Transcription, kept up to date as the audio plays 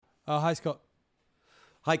Hi, Scott.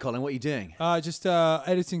 Hi, Colin. What are you doing? Just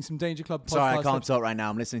editing some Danger Club podcast. Sorry, I can't talk right now.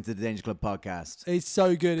 I'm listening to the Danger Club podcast. It's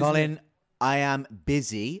so good, Colin, isn't it? I am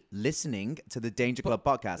busy listening to the Danger Club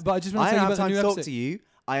podcast. But I just want to I tell don't you have about time the to new talk episode. to you.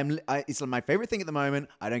 It's my favorite thing at the moment.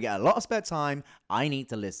 I don't get a lot of spare time. I need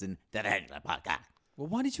to listen to the Danger Club podcast. Well,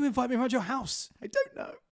 why did you invite me around your house? I don't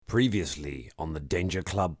know. Previously on the Danger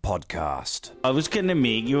Club podcast. I was gonna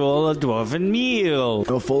make you all a dwarven meal.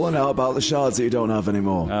 We're falling out about the shards that you don't have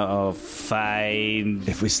anymore. Oh, fine.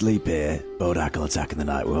 If we sleep here, Bodak will attack in the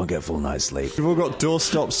night. We won't get full night's sleep. We've all got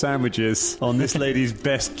doorstop sandwiches on this lady's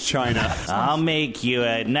best china. I'll make you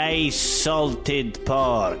a nice salted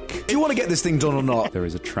pork. Do you want to get this thing done or not? There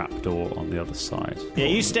is a trapdoor on the other side. Yeah,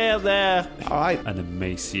 you stay up there. All right. An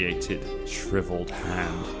emaciated, shriveled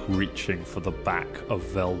hand reaching for the back of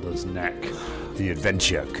Velda's neck. The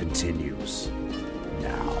adventure continues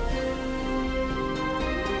now.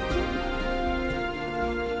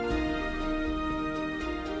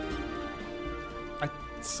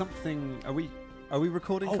 Are we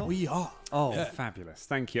recording? Oh, Cole? we are. Oh, Yeah. fabulous.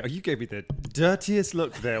 Thank you. Oh, you gave me the dirtiest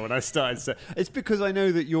look there when I started. It's because I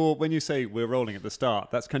know that when you say we're rolling at the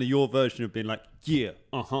start, that's kind of your version of being like, yeah,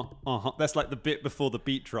 uh-huh. That's like the bit before the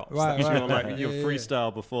beat drops. Right, That's your, right. like, your Yeah.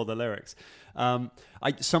 freestyle before the lyrics.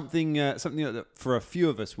 Something that for a few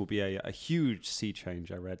of us will be a huge sea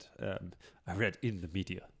change. I read in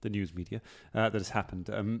the news media, that has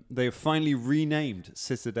happened. They have finally renamed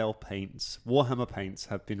Citadel paints. Warhammer paints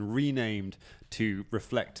have been renamed to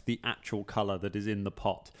reflect the actual color that is in the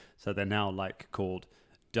pot. So they're now called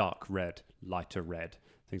dark red, lighter red,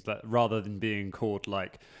 things like, rather than being called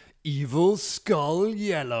evil skull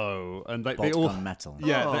yellow and they all metal.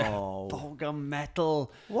 Yeah, Oh. Bolgun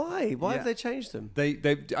metal. Why? Why Yeah. have they changed them?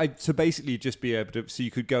 To basically just be able to, so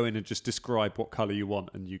you could go in and just describe what color you want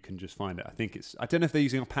and you can just find it. I don't know if they're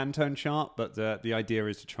using a Pantone chart, but the idea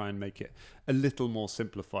is to try and make it a little more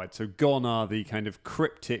simplified. So gone are the kind of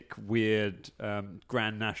cryptic, weird,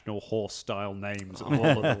 Grand National Horse style names of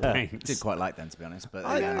all of the I paints. did quite like them, to be honest, but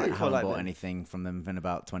I again, I quite haven't like bought them. anything from them in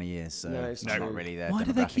about 20 years, so No, it's it's not true. really their Why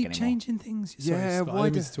do they demographic keep anymore. changing things? Sorry, Yeah, Scott, I why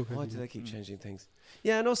didn't do- mean to talk over Why you. do they keep changing things?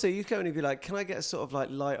 Yeah, and also you can only be like, can I get a sort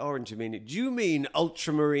of light orange? Do you mean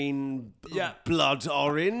ultramarine blood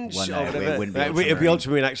orange? Well, no, or it whatever? wouldn't be Right, it'd be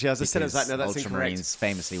ultramarine actually. As I said, I was like, no, that's incorrect. Ultramarines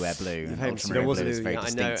famously wear blue. And Famously ultramarine wear blue is blue, very yeah, I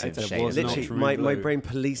know. distinctive There shade. was an Literally, ultramarine my blue. brain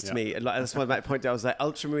policed me. That's why I pointed out. I was like,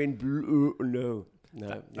 ultramarine blue.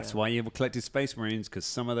 No. That's why you collected Space Marines, because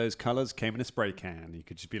some of those colors came in a spray can. You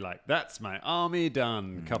could just be like, that's my army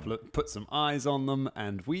done. Put some eyes on them,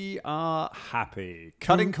 and we are happy.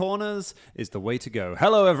 Cutting corners is the way to go.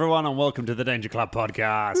 Hello, everyone, and welcome to the Danger Club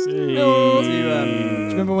podcast. Do you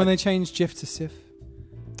remember when they changed GIF to SIF?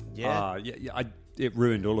 Yeah. It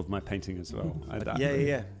ruined all of my painting as well.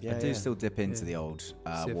 Yeah. I do still dip into the old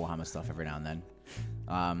Warhammer stuff every now and then.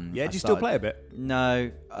 Yeah, do you still play a bit?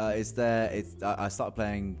 No, I started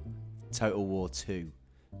playing Total War 2.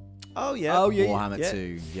 Oh yeah. Warhammer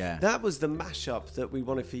 2, yeah. That was the mashup that we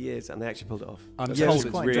wanted for years, and they actually pulled it off. I'm Yeah, told it's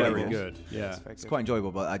it's quite really enjoyable. good. Yeah. It's quite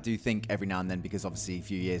enjoyable, but I do think every now and then, because obviously a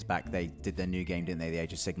few years back they did their new game, didn't they? The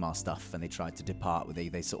Age of Sigmar stuff, and they tried to depart with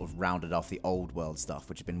they sort of rounded off the old world stuff,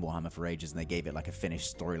 which had been Warhammer for ages, and they gave it like a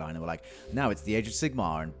finished storyline, and were like, now it's the Age of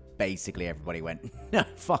Sigmar, and basically everybody went, no,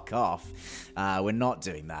 fuck off. We're not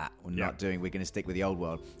doing that. We're going to stick with the old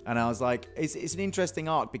world. And I was like, it's an interesting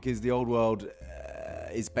arc, because the old world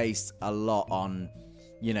is based a lot on,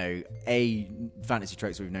 A, fantasy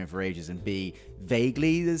tropes we've known for ages, and B,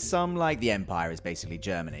 vaguely there's some, the Empire is basically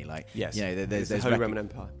Germany. Yes. There's the Holy Roman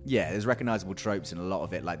Empire. Yeah, there's recognizable tropes in a lot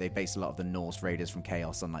of it. They based a lot of the Norse raiders from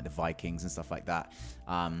Chaos on the Vikings and stuff like that.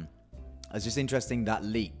 It's just interesting, that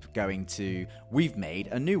leap going to, we've made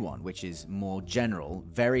a new one, which is more general,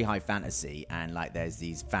 very high fantasy, and there's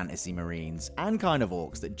these fantasy marines and kind of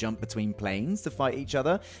orcs that jump between planes to fight each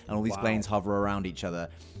other, and all these planes hover around each other.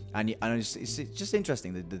 And it's just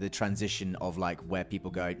interesting, the transition of where people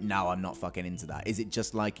go, no, I'm not fucking into that. Is it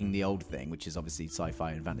just liking the old thing, which is obviously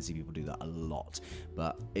sci-fi and fantasy, people do that a lot.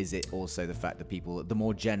 But is it also the fact that the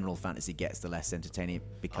more general fantasy gets, the less entertaining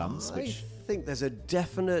it becomes? I think there's a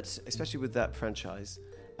definite, especially with that franchise,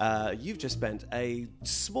 you've just spent a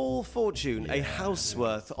small fortune, a house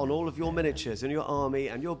worth on all of your miniatures and your army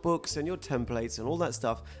and your books and your templates and all that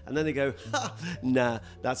stuff, and then they go, nah,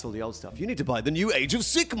 that's all the old stuff. You need to buy the new Age of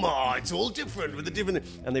Sigmar. It's all different with the different...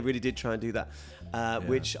 And they really did try and do that,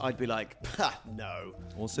 which I'd be like, no.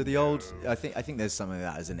 Also, the old... I think there's some of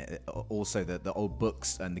that, isn't it? Also, the old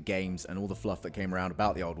books and the games and all the fluff that came around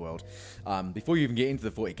about the old world, before you even get into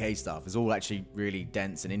the 40k stuff, is all actually really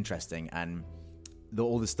dense and interesting, and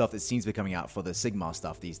all the stuff that seems to be coming out for the Sigmar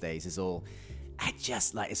stuff these days is all I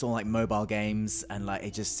just like it's all like mobile games, and like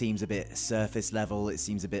it just seems a bit surface level. It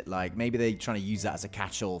seems a bit like maybe they're trying to use that as a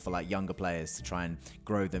catch-all for like younger players to try and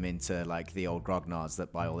grow them into like the old grognards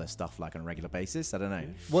that buy all their stuff like on a regular basis. I don't know.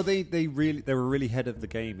 Well, they were really ahead of the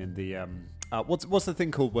game in the what's the thing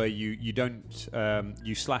called where you don't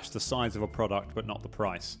you slash the size of a product but not the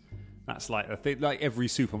price. That's like a thing, like every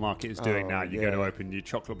supermarket is doing now. You go to open your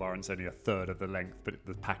chocolate bar and it's only a third of the length, but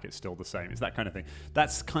the packet's still the same. It's that kind of thing.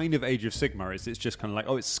 That's kind of Age of Sigmar. It's just kind of like,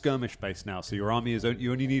 it's skirmish based now. So your army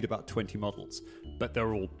you only need about 20 models, but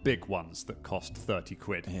they're all big ones that cost 30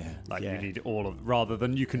 quid. Yeah. You need all of rather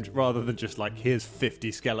than just like here's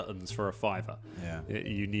 50 skeletons for a $5. Yeah.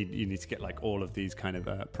 You need to get like all of these kind of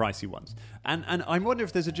pricey ones. And I wonder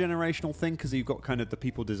if there's a generational thing, because you've got kind of the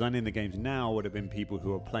people designing the games now would have been people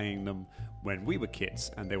who are playing them when we were kids,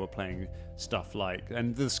 and they were playing stuff like,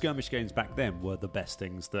 and the skirmish games back then were the best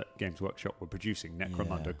things that Games Workshop were producing.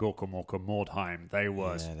 Necromunda, Gorkamorka, Mordheim, they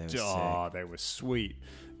were sweet.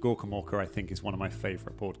 Gorkamorka, I think, is one of my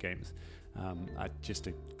favourite board games. Just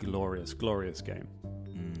a glorious game.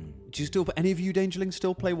 Do you still? Any of you Dangerlings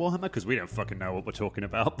still play Warhammer? Because we don't fucking know what we're talking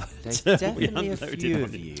about. There's definitely a few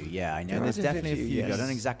of you. Yeah, I know. There's definitely a few. Yes. I don't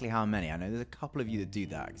know exactly how many. I know there's a couple of you that do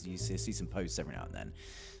that, because you see some posts every now and then.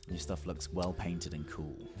 And your stuff looks well painted and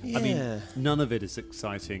cool. Yeah. I mean, none of it is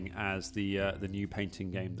exciting as the new painting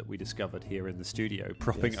game that we discovered here in the studio,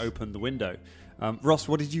 propping open the window. Ross,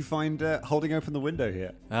 what did you find holding open the window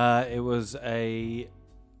here? It was a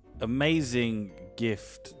amazing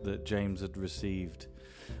gift that James had received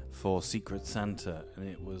for Secret Santa, and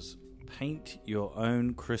it was paint your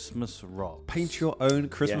own Christmas rock. Paint your own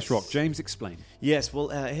Christmas rock. James, explain. Yes, well,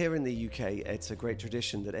 here in the UK, it's a great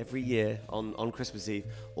tradition that every year on Christmas Eve,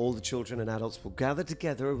 all the children and adults will gather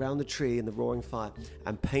together around the tree in the roaring fire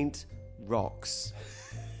and paint rocks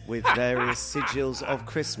with various sigils of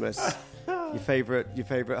Christmas. Your favourite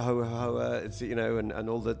ho ho ho, and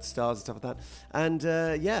all the stars and stuff like that. And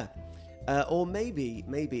or maybe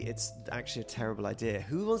it's actually a terrible idea.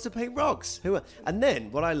 Who wants to paint rocks? And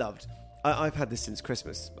then what I loved, I've had this since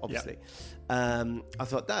Christmas, obviously. Yep. I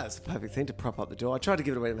thought that's the perfect thing to prop up the door. I tried to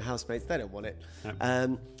give it away to my housemates; they don't want it.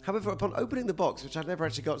 Yep. However, upon opening the box, which I've never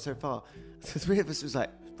actually got so far, the three of us was like,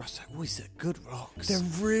 Ross, these are good rocks. They're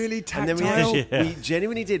really tactile. And then we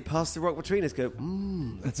genuinely did pass the rock between us. Go,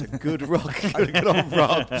 that's a good rock. Good old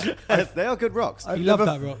rock. They are good rocks. I love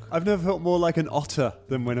that rock. I've never felt more like an otter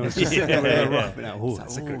than when I was just sitting there with a rock.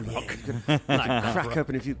 That's a good rock. Crack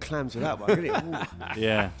open a few clams with that one, couldn't you?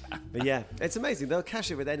 Yeah. But yeah, it's amazing. They'll cash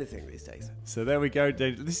it with anything these days. So there we go.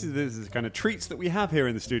 This is the kind of treats that we have here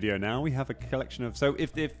in the studio now. We have a collection of... So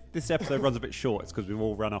if this episode runs a bit short, it's because we've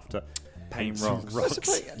all run off to paint rocks.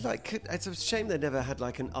 It's a shame they never had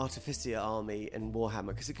like an Artificia army in Warhammer,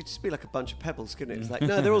 because it could just be like a bunch of pebbles, couldn't it? It's like,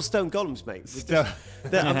 no, they're all stone golems, mate.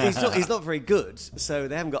 He's not very good, so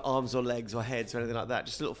they haven't got arms or legs or heads or anything like that.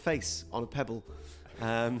 Just a little face on a pebble.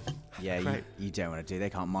 You don't want to do. They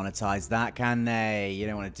can't monetize that, can they? You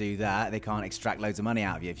don't want to do that. They can't extract loads of money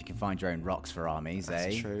out of you if you can find your own rocks for armies.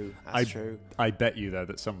 That's eh? true. That's true. I bet you though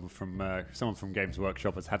that someone from Games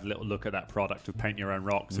Workshop has had a little look at that product of paint your own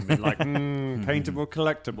rocks and been like, paintable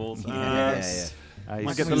collectibles. Yes.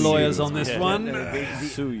 Might get the lawyers on this one.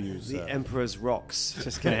 The Emperor's rocks.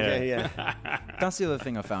 Just kidding. Yeah. That's the other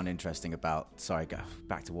thing I found interesting about,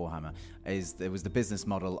 back to Warhammer, is there was the business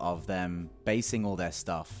model of them basing all their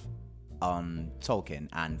stuff on Tolkien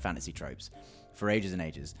and fantasy tropes for ages and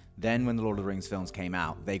ages. Then when the Lord of the Rings films came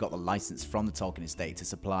out, they got the license from the Tolkien estate to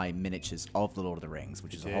supply miniatures of the Lord of the Rings,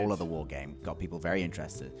 which is a whole other war game. Got people very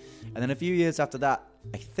interested. And then a few years after that,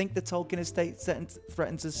 I think the Tolkien estate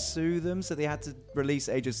threatened to sue them, so they had to release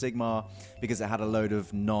Age of Sigmar because it had a load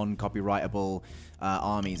of non-copyrightable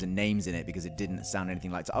armies and names in it, because it didn't sound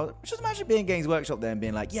anything like... Just imagine being Games Workshop there and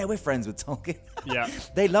being like, yeah, we're friends with Tolkien. Yeah.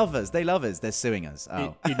 They love us. They're suing us.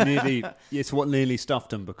 Oh. It's what nearly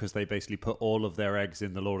stuffed them, because they basically put all of their eggs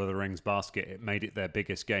in the Lord of the Rings basket. It made it their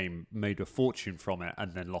biggest game, made a fortune from it,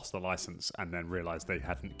 and then lost the license, and then realised they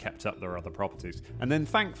hadn't kept up their other properties. And then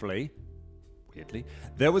thankfully... weirdly,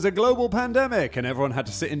 there was a global pandemic and everyone had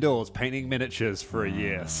to sit indoors painting miniatures for a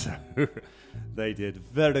year. So they did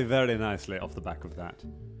very, very nicely off the back of that.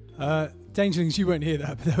 Dangerlings, you won't hear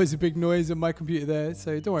that, but there was a big noise on my computer there,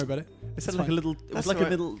 so don't worry about it. It sounded like a little. It was like a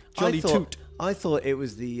little jolly toot. I thought it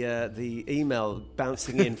was the email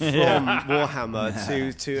bouncing in from Warhammer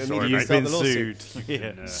to immediately start the lawsuit.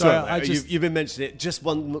 Yeah. So you've been mentioning it just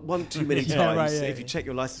one too many times. If you check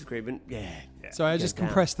your license agreement, So I just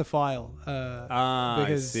compressed the file because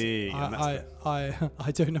I see.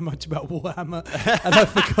 I don't know much about Warhammer, and I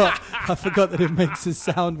forgot that it makes a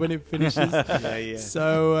sound when it finishes.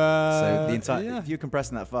 So the entire. yeah. If you're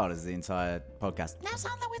compressing that file, is the entire podcast. Now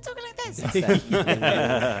sound like we're talking like this.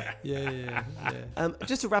 Yeah.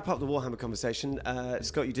 Just to wrap up the Warhammer conversation,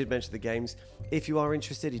 Scott, you did mention the games. If you are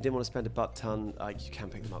interested, you didn't want to spend a butt ton, you can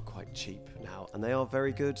pick them up quite cheap now, and they are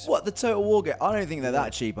very good. What, the Total War game? I don't think they're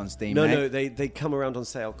that cheap on Steam. No, mate. no, they come around on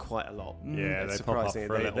sale quite a lot. Yeah, It's they pop up surprising.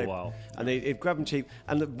 for a little while. And they grab them cheap.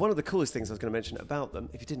 And one of the coolest things I was going to mention about them,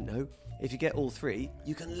 if you didn't know, if you get all three,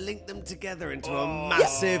 you can link them together into a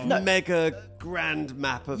massive, mega grand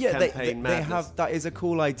map of campaign they madness. have. That is a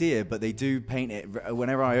cool idea, but they do paint it.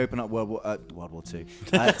 Whenever I open up World War II,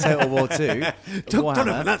 Total War 2, Don't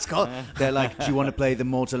open that, Scott. They're like, "Do you want to play the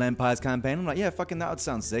Mortal Empires campaign?" I'm like, "Yeah, fucking that would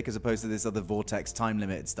sound sick." As opposed to this other Vortex time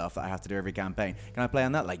limited stuff that I have to do every campaign. Can I play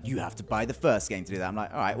on that? Like, you have to buy the first game to do that. I'm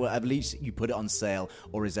like, all right, well, at least you put it on sale,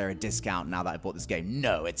 or is there a discount now that I bought this game?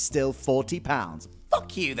 No, it's still £40.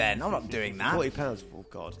 Fuck you then. I'm not doing that. £40. Oh,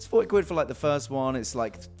 God. It's 40 quid for like the first one. It's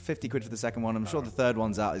like 50 quid for the second one. I'm sure the third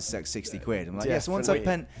one's out is like 60 quid. I'm like, yeah, so once I've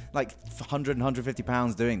spent like 100 and 150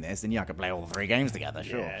 pounds doing this, then yeah, I can play all three games together,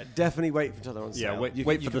 sure. Yeah, definitely wait for each other on sale. Yeah, wait You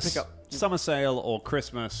for can the pick up. summer sale or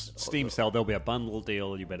Christmas Steam sale. There'll be a bundle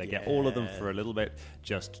deal. You better get all of them for a little bit.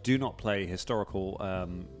 Just do not play historical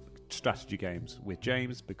strategy games with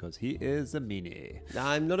James because he is a meanie.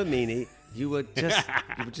 I'm not a meanie. You were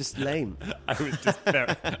just lame. I'm just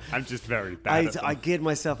very bad. at them. I geared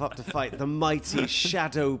myself up to fight the mighty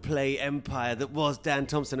shadow play empire that was Dan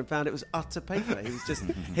Thompson, and found it was utter paper.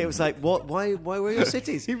 He was like, what? Why were your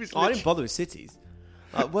cities? I didn't bother with cities.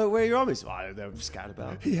 Where are your armies? Oh, they were scattered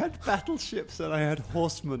about. He had battleships and I had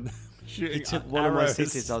horsemen. He took one of my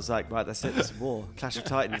cities. I was like, right, that's it. This is war, Clash of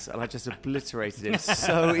Titans, and I just obliterated him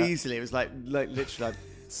so easily. It was like literally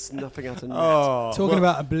snuffing out a net. Talking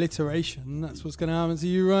about obliteration, that's what's going to happen to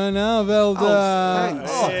you right now, Velda.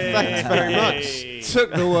 Thanks very much.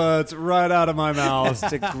 Took the words right out of my mouth.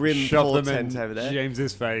 It's a grim Shoved them portent in over there.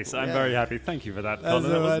 James's face. I'm very happy. Thank you for that, Colin.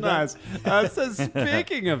 That was nice. So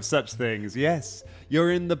speaking of such things, yes,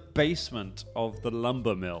 you're in the basement of the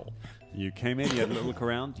lumber mill. You came in, you had a little look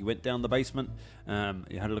around, you went down the basement,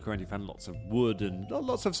 you had a look around, you found lots of wood and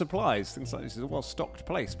lots of supplies, things like this. It's a well-stocked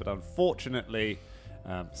place, but unfortunately,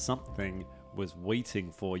 something was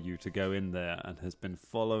waiting for you to go in there and has been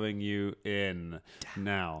following you in.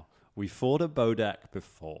 Now, we fought a Bodak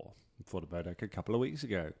before. We fought a Bodak a couple of weeks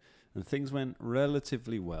ago, and things went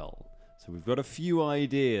relatively well. So we've got a few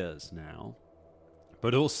ideas now,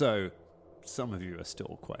 but also some of you are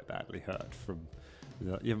still quite badly hurt from...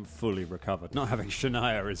 You haven't fully recovered. Not having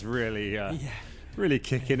Shania is really really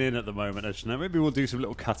kicking in at the moment. Shania. Maybe we'll do some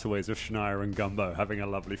little cutaways of Shania and Gumbo having a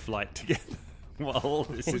lovely flight together while all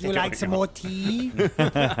this is Would you going like some on. more tea?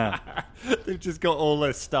 They've just got all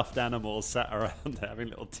their stuffed animals sat around having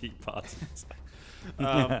little tea parties.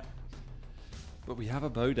 But we have a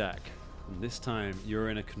Bodak. And this time you're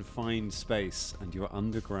in a confined space and you're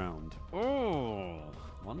underground. Oh,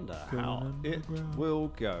 wonder how it will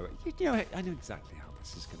go. You know, I know exactly how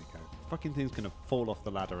this is going to go. Fucking thing's going to fall off the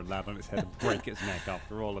ladder and land on its head and break its neck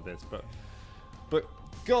after all of this. But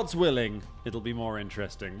God's willing, it'll be more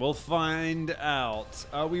interesting. We'll find out.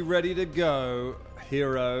 Are we ready to go,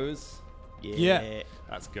 heroes? Yeah.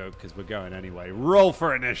 Let's go, because we're going anyway. Roll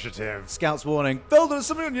for initiative. Scouts warning. Velda, there's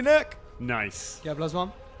something on your neck. Nice. Yeah,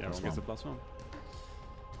 +1. Yeah, we'll get a +1.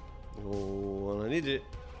 Oh, I need it.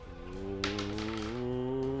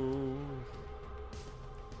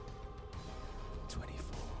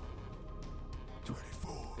 24.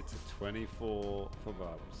 It's a 24 for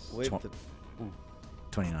Bubs. With the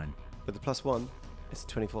 29. +1, it's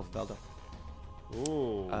 24 for Velda.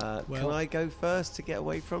 Ooh. Can I go first to get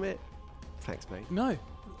away from it? Thanks, mate. No,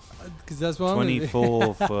 because that's what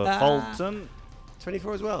 24 for Fulton.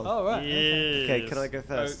 24 as well. Oh, right. Okay, can I go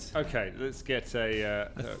first? Okay, let's get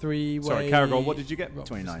a three-way... Sorry, Caragol, what did you get?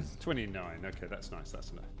 29. 29. Okay, that's nice.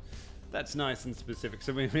 That's enough. That's nice and specific.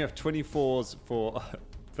 So we have 24s for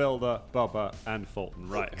Velda, Bubba, and Fulton.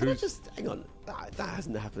 Right. Can I just hang on? That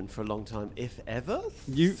hasn't happened for a long time, if ever.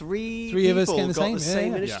 You- three of us people getting the got same? the Yeah,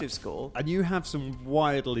 same yeah. initiative score. And you have some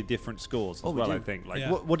wildly different scores as Oh, we well, do. I think. Like,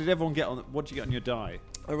 Yeah. what did everyone get on? What did you get on your die?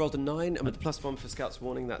 I rolled a 9, and with the +1 for Scouts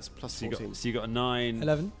Warning, that's plus So 14. you got a 9,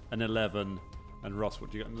 11. an 11, and Ross,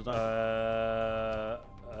 what did you get on the die?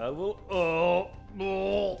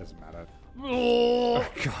 Doesn't matter. Oh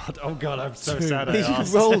God, I'm so sad I You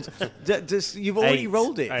asked. rolled. You've already 8.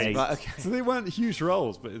 rolled it. 8. Right, okay. So they weren't huge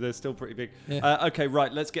rolls, but they're still pretty big. Yeah. Okay,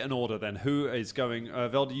 right, let's get an order then. Who is going?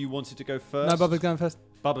 Velda, you wanted to go first? No, Bubba's going first.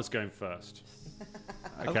 Bubba's going first.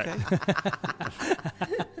 Okay.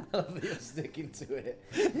 You're sticking to it.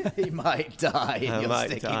 He might die. I You're might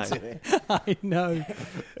sticking die. to it. I know.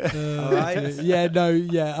 All right.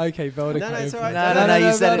 Yeah, okay, Velda. No, it's all right. No,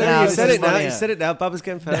 you said it now. You This said is it now. funnier. You said it now. Bubba's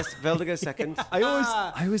going first. Velda goes second. I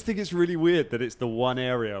always think it's really weird that it's the one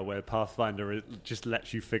area where Pathfinder just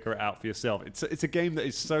lets you figure it out for yourself. It's a game that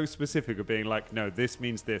is so specific of being like, no, this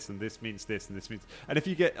means this, and this means this, and this means. And if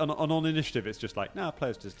you get on initiative, it's just like, no,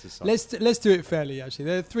 players just decide. Let's do it fairly. Actually,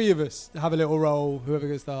 there are three of us. Have a little roll. Whoever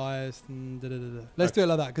gets the highest. And Let's do it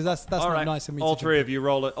like that because that's All not right. nice of me. All to three do. of you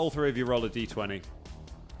roll it. All three of you roll a d20. There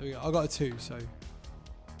we go. I got a 2, so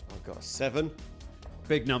I've got a 7.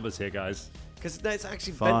 Big numbers here, guys. Because no, it's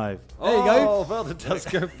actually 5. there you go. Oh, Velda does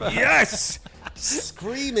go first. Yes!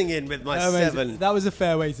 Screaming in with my Amazing. 7. That was a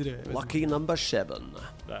fair way to do it. wasn't Lucky number 7.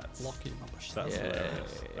 That's Lucky number 7. That's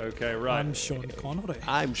hilarious. Okay, right. I'm Sean Connery.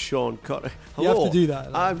 I'm Sean Connery. You have to Hello, do that.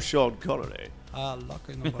 I'm Sean Connery.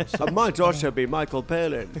 Lucky number And 7. my daughter be Michael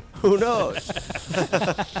Palin. Who knows?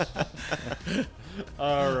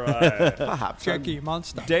 All right. Perhaps Jackie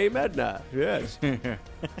Monster. Dame Edna. Yes.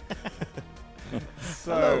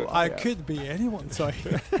 So I could be anyone, sorry.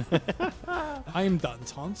 I'm Dan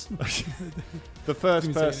Thompson. the first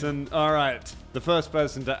Didn't say person. All right. The first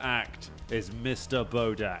person to act is Mr.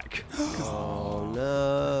 Bodak. Oh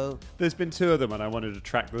no. There's been 2 of them, and I wanted to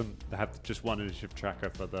track them. I have just one initiative tracker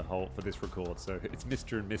for this record, so it's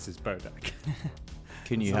Mr. and Mrs. Bodak.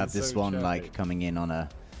 Can you have Sounds this so one chirpy. like coming in on a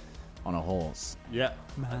horse? Yeah,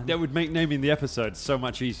 Man. that would make naming the episode so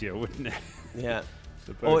much easier, wouldn't it? Yeah.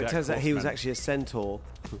 The Or it Bodak turns out he was horseman. actually a centaur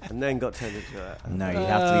and then got turned into a... No, you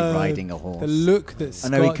have to be riding a horse. The look that I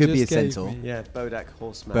Scott know he could be just a gave centaur. me. Yeah, Bodak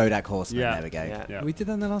horseman. Bodak horseman. Yeah. There we go. Yeah. Yeah. We did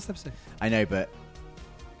that in the last episode. I know, but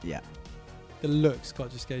yeah. The look Scott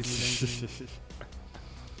just gave me.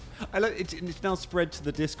 I like it's now spread to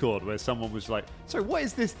the Discord where someone was like, "So what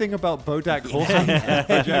is this thing about Bodak horseman?"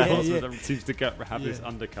 Bodak horseman that seems to have this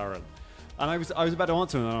undercurrent. And I was about to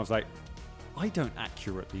answer, and then I was like, I don't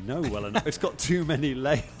accurately know well enough. It's got too many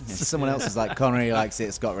layers. Yeah, someone else is like, Connery likes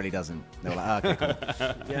it, Scott really doesn't. They were like, okay,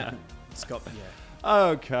 cool. Yeah. Scott. Yeah.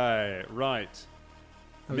 Okay, right.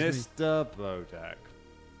 That was me. Mr. Bodak.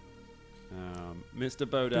 Mr.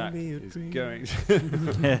 Bodak me a is dream. going.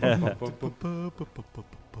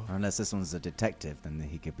 Unless this one's a detective, then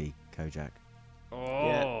he could be Kojak.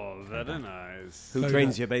 Oh, very nice. Who Kodak.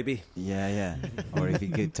 trains you, baby? Yeah. Or if he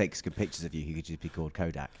takes good pictures of you, he could just be called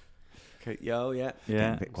Kodak. Okay. Yo, yeah.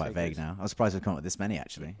 Yeah. A bit quite So vague good. now. I was surprised we've come up with this many,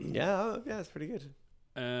 actually. Yeah, it's pretty good.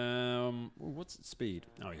 What's its speed?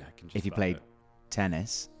 Oh yeah, I can just. If you about played it.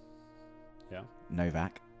 tennis, Yeah.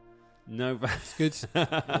 Novak. No. It's good.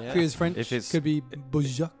 Yeah. If he was French, If it's- could be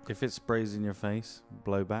Bodak. If it sprays in your face,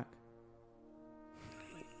 blow back.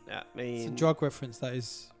 I It's a mean, drug reference, that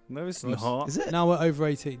is. No, it's Ross. not. Is it? Now we're over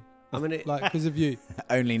 18. I mean, Like, because of you.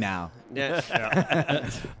 Only now. yeah.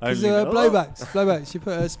 Because Only- blowbacks. You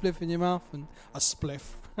put a spliff in your mouth and a spliff.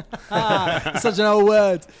 Such an old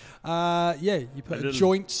word. You put a little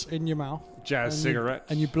joint in your mouth. Jazz and cigarette.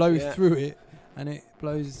 And you blow Yeah. through it, and it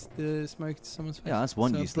blows the smoke to someone's face. Yeah, that's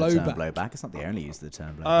one So use of the term blowback. blowback. It's not the only use of the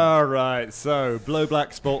term blowback. All right, so Blow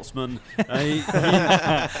Black Sportsman he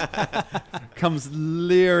comes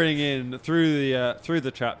leering in through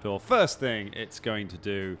the trapdoor. First thing it's going to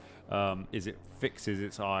do is it fixes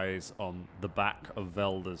its eyes on the back of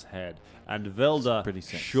Velda's head, and Velda, pretty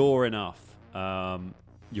sexy. sure enough,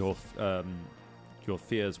 your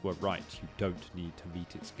fears were right. You don't need to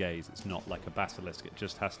meet its gaze. It's not like a basilisk. It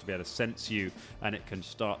just has to be able to sense you, and it can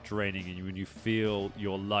start draining you. When you feel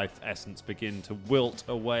your life essence begin to wilt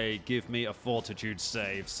away, give me a fortitude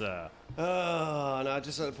save, sir. Oh, and I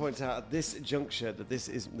just want to point out at this juncture that this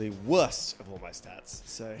is the worst of all my stats.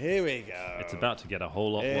 So here we go. It's about to get a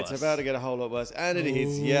whole lot worse. It's about to get a whole lot worse. And it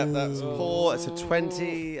is. Yep, that's poor. It's a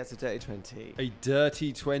 20. That's a dirty 20. A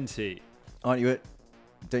dirty 20. Aren't you?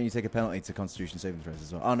 Don't you take a penalty to Constitution saving throws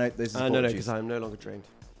as well? Oh no, this is No, fortitude. because I'm no longer drained.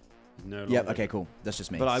 No Yep. longer. Okay. Cool. That's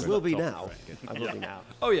just me. But I So- will be top now. of it. I will be now.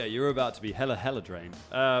 Oh yeah, you're about to be hella drained.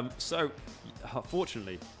 So,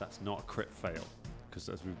 fortunately, that's not a crit fail, because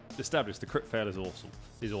as we've established, the crit fail is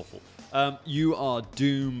awful. You are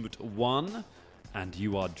doomed 1, and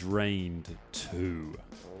you are drained 2.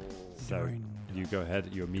 So Drained. you go ahead.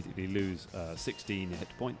 You immediately lose 16 hit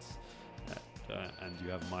points, and you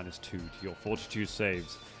have -2 to your fortitude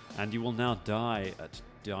saves, and you will now die at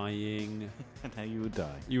dying. And how you would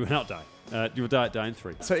die. You will not die. You will die at dying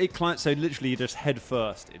 3. So it climbs. So literally, just head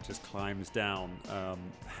first. It just climbs down,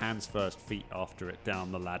 hands first, feet after it,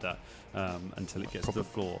 down the ladder until it gets to the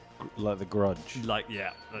floor. Like the Grudge. Like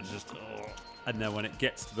it's just, and then when it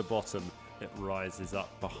gets to the bottom, it rises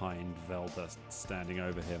up behind Velda, standing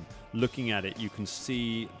over him. Looking at it, you can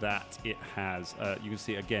see that it has. You can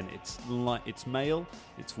see again, it's male.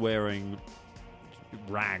 It's wearing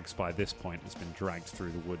rags by this point. It's been dragged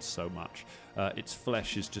through the woods so much. Its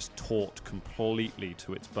flesh is just taut completely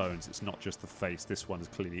to its bones. It's not just the face. This one is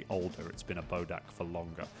clearly older. It's been a Bodak for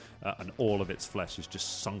longer. And all of its flesh is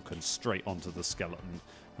just sunken straight onto the skeleton,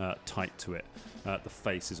 tight to it. The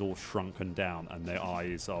face is all shrunken down and the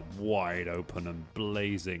eyes are wide open and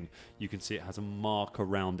blazing. You can see it has a mark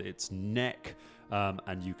around its neck.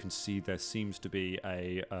 And you can see there seems to be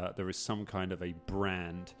there is some kind of a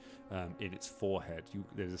brand in its forehead.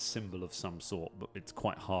 There's a symbol of some sort, but it's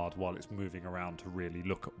quite hard while it's moving around to really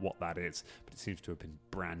look at what that is. But it seems to have been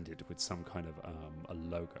branded with some kind of a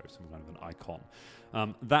logo, some kind of an icon.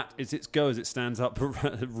 That is its go as it stands up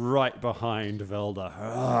right behind Velda.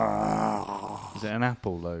 Is it an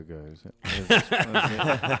Apple logo? Is it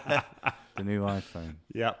the new iPhone?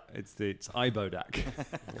 Yeah, it's iBodak.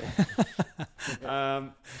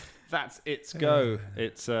 That's its go.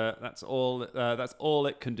 It's that's all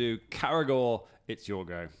it can do. Caragor, it's your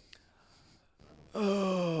go.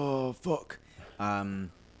 Oh fuck.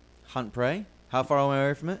 Hunt prey. How far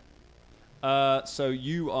away from it? So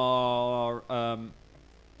you are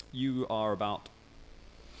about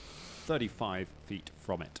 35 feet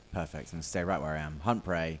from it. Perfect. I'm gonna stay right where I am. Hunt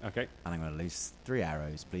prey. Okay. And I'm gonna loose 3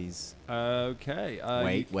 arrows, please. Okay.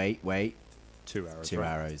 Wait. 2 arrows. 2 right?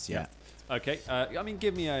 arrows. Yeah. Okay. I mean,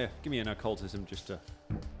 give me an occultism just to.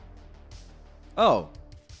 Oh.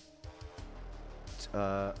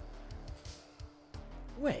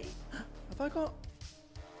 Wait. Have I got?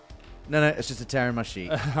 No, it's just a tear in my sheet.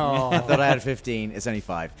 I thought I had 15. It's only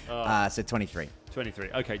 5. So 23. 23.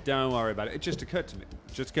 Okay, don't worry about it. It just occurred to me.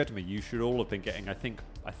 You should all have been getting. I think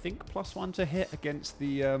 +1 to hit against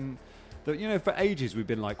the. For ages we've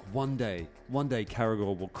been like, one day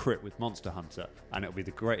Caragor will crit with Monster Hunter, and it'll be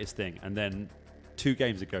the greatest thing. And then 2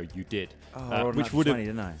 games ago you did, which would have.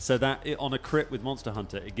 Didn't I? So that on a crit with Monster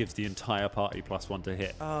Hunter, it gives the entire party +1 to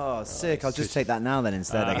hit. Oh, sick! I'll just take that now then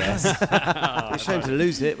instead, I guess. It's a shame to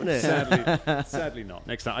lose it, wouldn't it? Sadly not.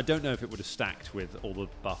 Next time, I don't know if it would have stacked with all the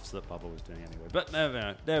buffs that Bubba was doing anyway. But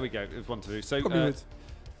no, there we go. It was 1 to 2. So Probably would.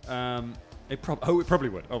 It probably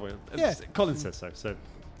would. Oh, well, Yeah. Colin says so. So.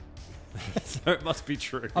 So it must be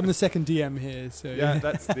true. I'm the second DM here, so yeah,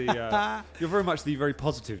 that's the. You're very much the very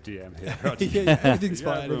positive DM here. Aren't you? yeah, everything's Yeah,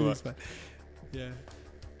 fine. very Everything's fine. Yeah.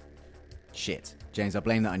 Shit, James, I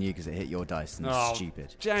blame that on you because it hit your dice and it's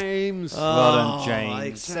stupid. James. Well done, James. I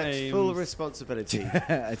accept full responsibility.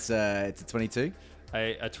 It's a 22.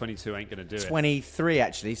 A 22 ain't going to do it. 23,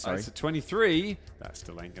 actually. Sorry. It's a 23. That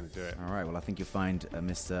still ain't going to do it. All right. Well, I think you'll find,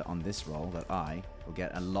 Mister, on this roll that I will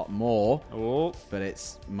get a lot more. Oh, But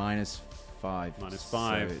it's -5. -5.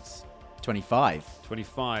 So it's 25.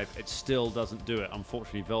 25. It still doesn't do it.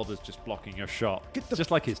 Unfortunately, Velda's just blocking your shot.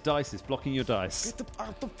 Just like his dice is blocking your dice. Get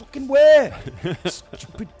out the fucking way!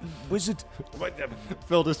 Stupid wizard.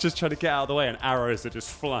 Velda's just trying to get out of the way, and arrows are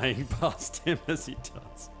just flying past him as he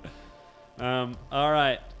does. All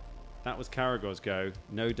right. That was Caragor's go.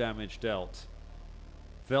 No damage dealt.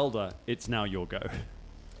 Velda, it's now your go.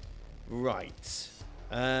 Right.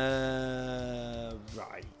 I'm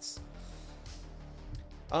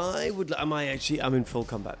in full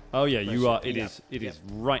combat. Oh yeah, you are. Yeah. It is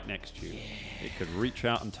right next to you. It could reach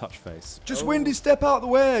out and touch face. Just Windy, step out the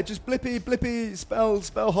way. Just blippy, spell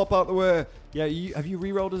hop out the way. Yeah, have you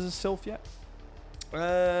re-rolled as a sylph yet?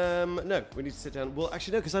 No, we need to sit down. Well,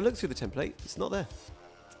 actually, no, because I looked through the template. It's not there.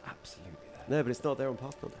 Absolutely. No, but it's not there on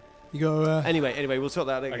Pathbuilder. You go. Anyway, we'll sort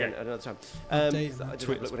that out again Okay. another time. Update. I did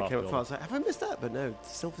Twit's look when it came up Pathbuilder. fast. I was like, have I missed that? But no,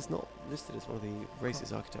 Sylph is not listed as one of the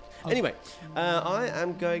race's archetypes. Anyway, I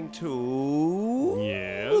am going to.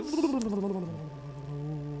 Yes.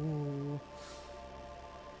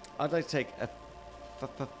 I'd like to take a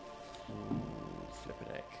flip a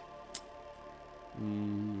deck.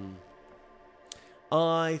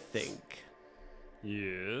 I think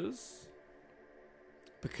Yes.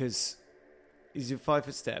 because is your 5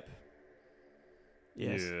 foot step.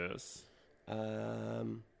 Yes. Yes.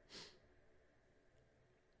 I'm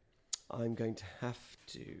going to have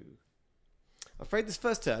to. I'm afraid this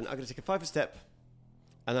first turn, I'm going to take a 5 foot step,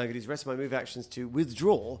 and I'm going to use the rest of my move actions to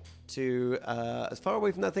withdraw to as far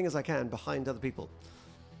away from that thing as I can, behind other people.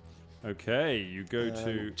 Okay, you go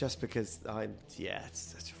to. Just because it's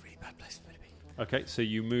such a really bad place for me to be. Okay, so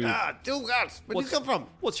you move. Do that! Where did you come from?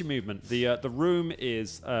 What's your movement? The room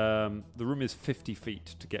is 50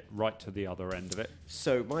 feet to get right to the other end of it.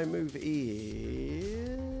 So my move is.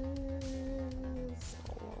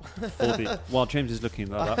 While James is looking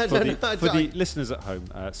that up, for the listeners at home,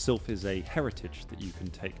 sylph is a heritage that you can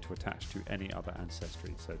take to attach to any other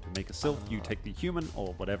ancestry. So to make a sylph, you take the human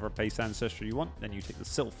or whatever base ancestry you want, then you take the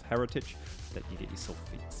sylph heritage, then you get your sylph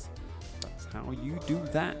feats. That's how you do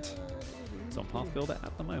that. It's on Pathbuilder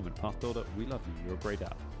at the moment. Pathbuilder, we love you. You're a great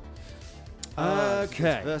app.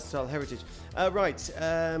 Okay. Versatile heritage. Right.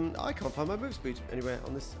 I can't find my move speed anywhere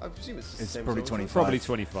on this. I presume it's the same probably as always. 25. Probably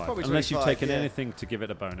 25. Probably Unless you've 25, taken yeah. anything to give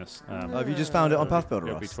it a bonus. Have you just found it on Pathbuilder,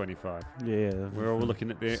 It'll be Ross? 25. Yeah. We're all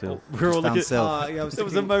looking at the. Sylph. We're all Found looking. Sylph. Yeah, I was There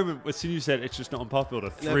was a thinking- moment as soon as you said it's just not on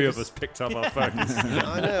Pathbuilder, three of us picked up our phones.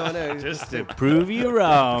 I know. Just to prove you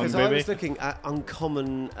wrong, Because I baby. was looking at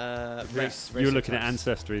uncommon race. You were looking at types.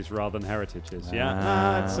 ancestries rather than heritages. Yeah,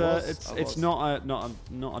 I it's was. not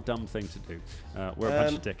a dumb thing to do. We're a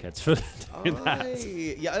bunch of dickheads for doing that.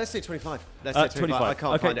 Yeah, let's say 25. Let's say 25. I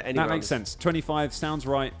can't okay, find it anywhere. that makes sense. 25 sounds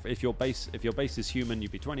right. If your base is human,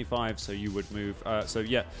 you'd be 25. So you would move.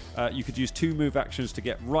 You could use 2 move actions to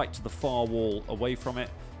get right to the far wall away from it,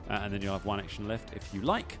 and then you'll have 1 action left if you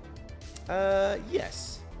like.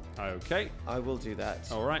 Yes, Okay. I will do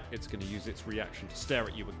that. All right. It's going to use its reaction to stare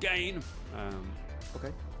at you again.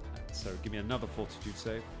 Okay. So give me another fortitude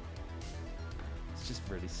save. It's just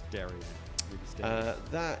really staring at.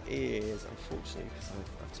 That is, unfortunately, because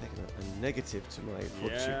I've taken a negative to my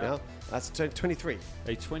fortitude Yeah. now. That's 23.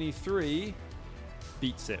 A 23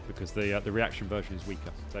 beats it because the reaction version is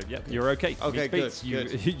weaker. So yeah, you're okay. Okay, It beats.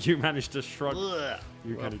 good, You managed to shrug.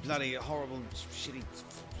 You kind of Bloody horrible, shitty.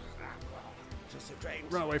 Just so strange.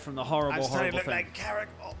 run away from the horrible, I'm starting horrible to look thing. like Carrick.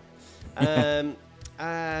 Oh.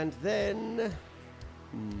 And then.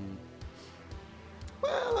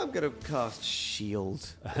 Well, I'm going to cast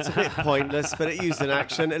Shield. It's a bit pointless, but it used an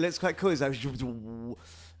action. It looks quite cool. So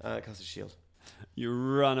cast a Shield. You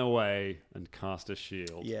run away and cast a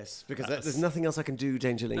shield. Yes, because there's nothing else I can do,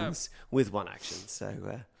 Dangerlings, with 1 action. So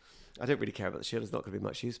I don't really care about the Shield. It's not going to be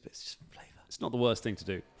much use, but it's just flavour. It's not the worst thing to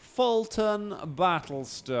do. Fulton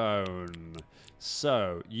Battlestone.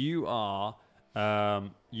 So you are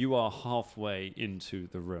halfway into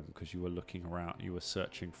the room because you were looking around. You were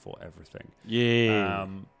searching for everything. Yeah.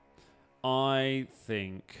 I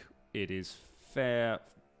think it is fair.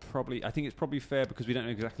 I think it's probably fair because we don't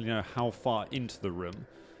exactly know how far into the room.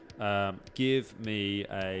 Roll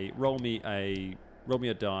me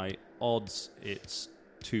a die. Odds it's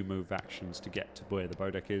 2 move actions to get to where the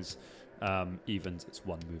Bodak is. Evens it's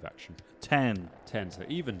 1 move action. 10. 10. So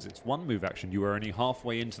evens it's 1 move action. You were only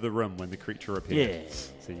halfway into the room when the creature appeared. Yeah.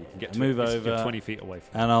 So you can get to Move it. over. You're 20 feet away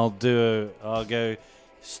from it. And I'll go,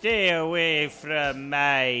 stay away from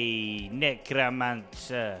my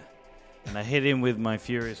necromancer. And I hit him with my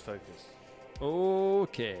furious focus.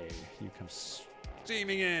 Okay. You come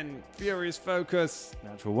steaming in. Furious focus.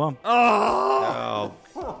 Natural 1. Oh.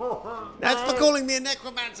 That's for calling me a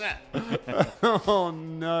necromancer. Oh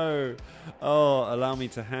no. Oh, allow me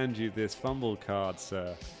to hand you this fumble card,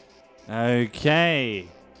 sir. Okay.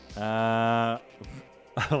 Oh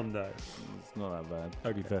no. It's not that bad.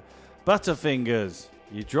 To be fair. Butterfingers.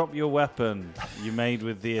 You drop your weapon you made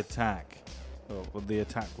with the attack. Or with the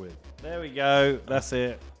attack with. There we go. That's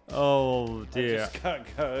it. Oh I dear. just can't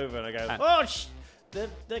go over and I go, oh, the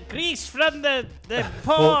grease from the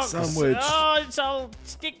pork sandwich. Oh, it's all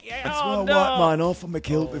sticky. I'll Oh, no. wipe mine off on my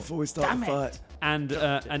kilt before we start damn the fight. And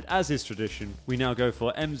as is tradition, we now go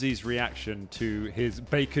for MZ's reaction to his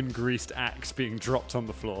bacon-greased axe being dropped on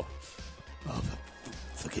the floor. Oh,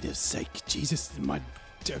 for goodness sake, Jesus, my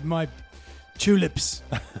tulips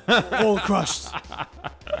all crushed.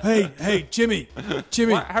 Hey, Jimmy,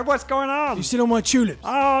 What's going on? you sit on my tulips.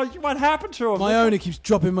 Oh, what happened to him? My owner keeps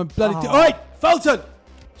dropping my bloody... Oi, Fulton!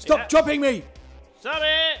 Stop dropping me!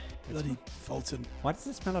 Sorry. Bloody Fulton. Why does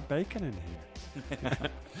it smell of bacon in here?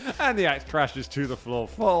 And the axe crashes to the floor.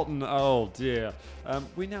 Fulton, oh dear.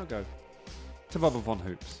 We now go to Bubba Von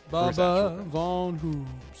Hoops. for his actual Bubba go. Von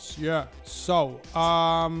Hoops. Yeah. So,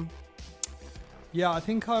 yeah, I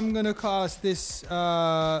think I'm gonna cast this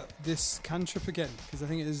cantrip again because I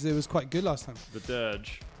think it was quite good last time. The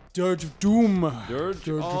Dirge. Dirge of Doom. Dirge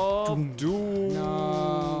of of Doom.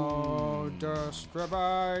 No,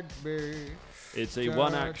 distribute me. It's a Dirge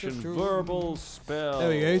 1-action of Doom. verbal spell. There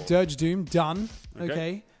we go. Dirge of Doom done. Okay.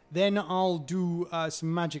 Okay. Then I'll do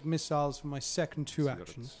some magic missiles for my second 2 So you've got a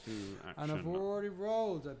actions. 2 And I've action. already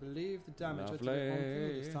rolled, I believe, the damage. I did it Lovely. one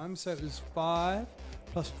thing this time. So it was 5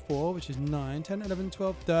 plus 4, which is 9, 10, 11,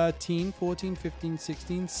 12, 13, 14, 15,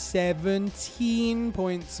 16, 17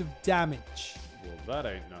 points of damage. Well, that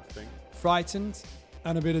ain't nothing. Frightened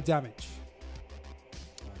and a bit of damage.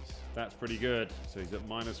 That's pretty good. So he's at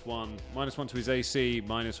 -1. -1 to his AC,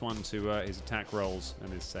 -1 to his attack rolls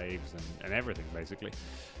and his saves and everything, basically,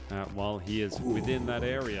 while he is within that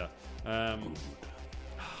area. Am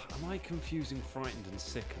I confusing frightened and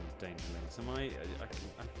sickened, Dangerlings? Am I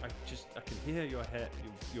can hear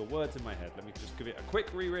your words in my head. Let me just give it a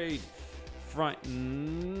quick reread.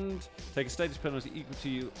 Frightened. Take a status penalty equal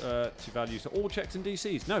to values to all checks and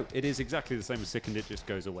DCs. No, it is exactly the same as sickened. It just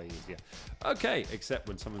goes away easier. Okay, except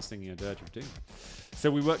when someone's thinking a Dirge of Doom.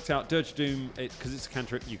 So we worked out Dirge of Doom, because it's a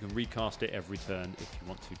cantrip, you can recast it every turn if you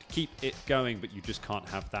want to keep it going, but you just can't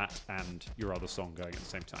have that and your other song going at the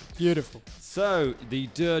same time. Beautiful. So, the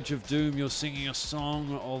Dirge of Doom, you're singing a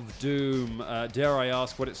song of doom. Dare I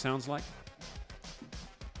ask what it sounds like?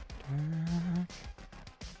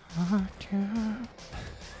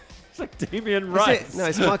 It's like Damien Rice. No,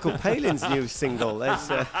 it's Michael Palin's new single.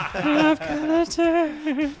 It's, I've got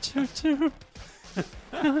a touch of doom.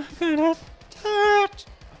 I've got a touch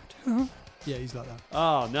of doom. Yeah, he's like that.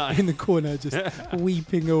 Oh, nice. In the corner, just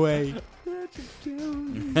weeping away.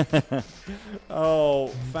 Oh,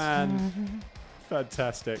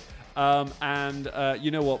 fantastic. And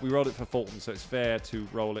you know what? We rolled it for Fulton, so it's fair to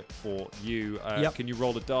roll it for you. Yep. Can you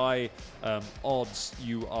roll a die? Odds,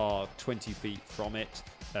 you are 20 feet from it.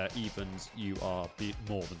 Evens, you are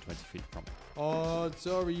more than 20 feet from it. Odds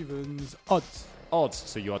or evens? Odds. Odds,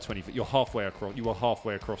 so you are 20 feet. You're halfway across. You were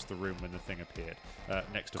halfway across the room when the thing appeared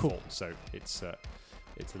next to Cool. Fulton, so it's a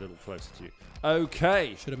little closer to you.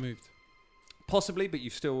 Okay, Should have moved. possibly, but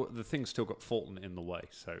the thing's still got Fulton in the way,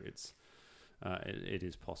 so it's. It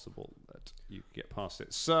is possible that you can get past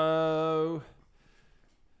it. So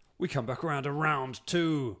we come back around to round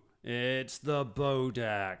 2. It's the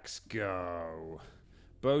Bodak's go.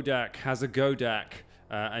 Bodak has a Godak,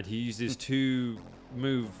 and he uses 2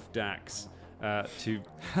 move daks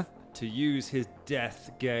to use his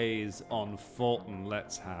death gaze on Fulton.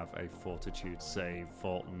 Let's have a fortitude save,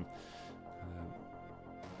 Fulton.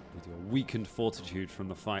 With your weakened fortitude from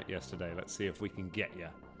the fight yesterday, let's see if we can get you.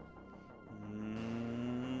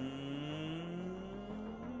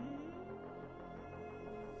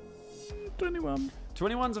 21.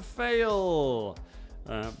 21's a fail.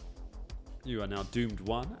 You are now doomed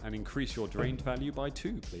 1, and increase your drained value by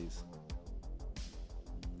 2, please.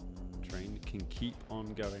 Drained can keep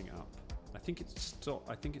on going up. I think it's got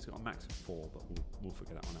a max of 4, but we'll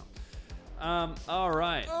figure that one out. All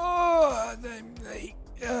right. Oh, I'm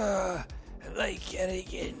like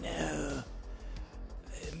getting now.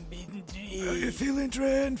 I've been drained. Are you feeling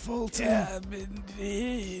drained, Fulton? Yeah, I've been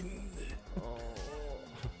drained.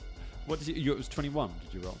 What did you? It was 21.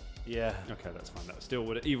 Did you roll? Yeah. Okay, that's fine. That still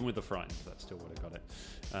would, even with the frightened, that still would have got it.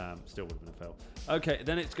 Still would have been a fail. Okay,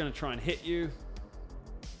 then it's going to try and hit you,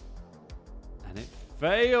 and it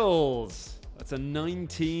fails. That's a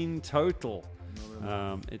 19 total.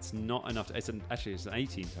 It's not enough. It's an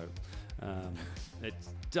 18 total. It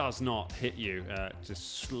does not hit you.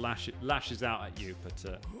 Just lashes out at you,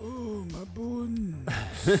 but Oh, my bones.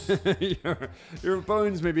 your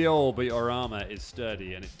bones may be old, but your armor is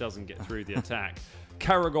sturdy, and it doesn't get through the attack.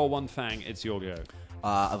 Caragor One Fang, it's your go.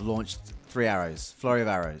 I've launched 3 arrows. Flurry of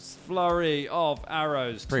arrows. Flurry of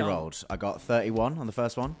arrows. Pre-rolled. I got 31 on the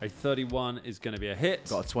first one. A 31 is going to be a hit.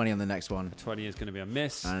 Got a 20 on the next one. A 20 is going to be a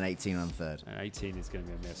miss. And an 18 on the third. An 18 is going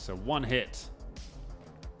to be a miss. So 1 hit.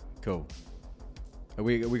 Cool. Have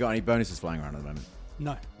we got any bonuses flying around at the moment?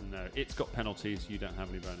 No. No, it's got penalties. You don't have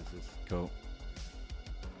any bonuses. Cool.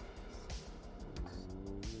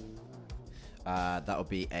 That would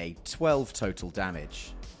be a 12 total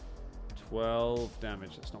damage. 12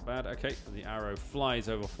 damage. That's not bad. Okay, the arrow flies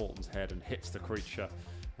over Fulton's head and hits the creature.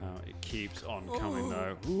 It keeps on coming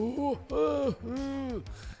though.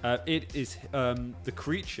 It is the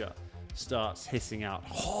creature starts hissing out,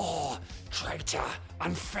 Oh, traitor,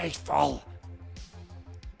 unfaithful.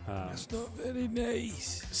 That's Not very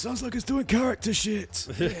nice. sounds like it's doing character shit.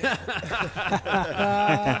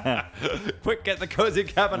 Quick, get the cozy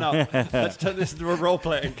cabin up. Let's turn this into a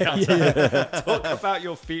role-play encounter. Talk about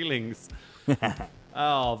your feelings.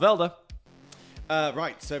 Oh, Velda.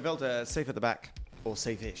 Right, so Velda, safe at the back, or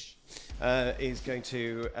safe-ish, is going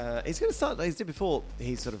to start like he did before.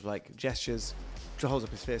 He sort of like gestures, holds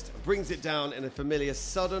up his fist, brings it down in a familiar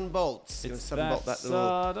sudden bolt. He's gonna It's sudden bolt that little.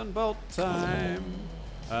 sudden bolt time.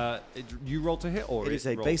 You roll to hit, or It is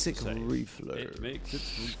a rolls basic to save? reflex. It makes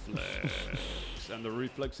its reflex, and the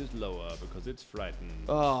reflex is lower because it's frightened.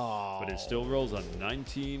 Oh, But it still rolls a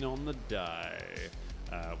 19 on the die,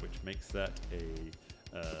 which makes that a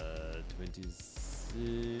 26.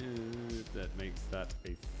 That makes that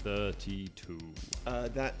a 32.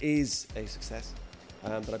 that is a success,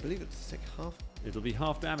 but I believe it's take half It'll be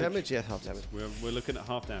half damage. Damage, yeah, half damage. We're looking at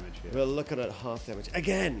half damage here. We're looking at half damage.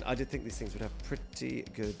 Again, I did think these things would have pretty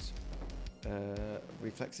good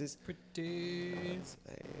reflexes. Pretty.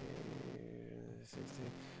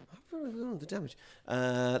 16. The damage.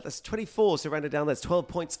 That's 24, so rounded down. That's 12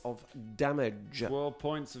 points of damage. 12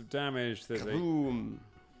 points of damage. Boom.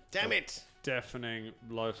 Damn it. Deafening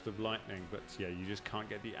blast of lightning, but yeah, you just can't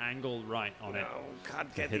get the angle right on it. No,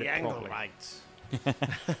 can't get hit the it angle properly. right.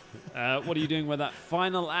 What are you doing with that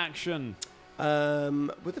final action?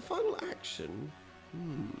 With the final action,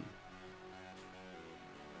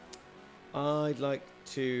 I'd like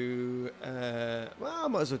to. Well, I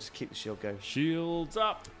might as well just keep the shield going. Shields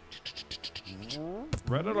up.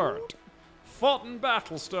 Red alert. Fulton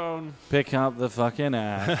Battlestone. Pick up the fucking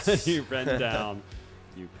axe. You bend down.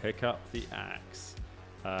 You pick up the axe.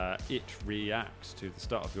 It reacts to the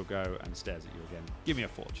start of your go and stares at you again. Give me a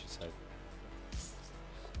fortune save.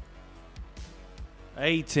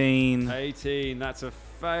 18. 18. That's a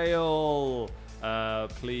fail.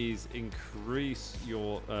 Please increase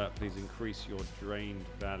your drained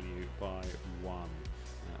value by 1,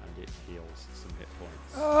 and it heals some hit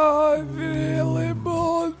points. I really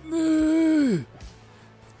want me.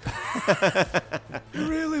 You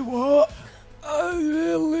really what? I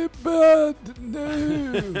really burned.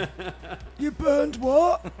 No. You burned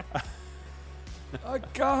what? I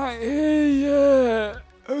can't hear you.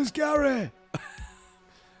 Who's Gary?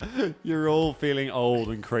 You're all feeling old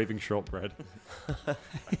and craving shortbread.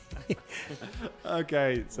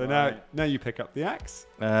 Okay, so now you pick up the axe.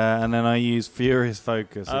 And then I use Furious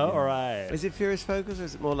Focus. Oh, again. all right. Is it Furious Focus or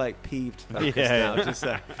is it more like Peeved Focus Yeah. now? Just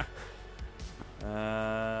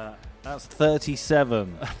That's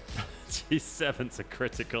 37. 37's a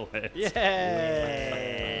critical hit.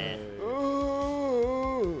 Yeah.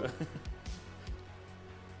 Ooh.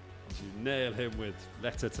 You nail him with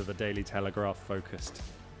letter to the Daily Telegraph focused.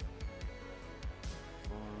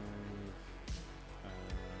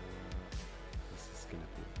 This is going to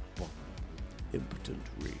be Impotent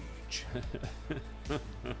Reach.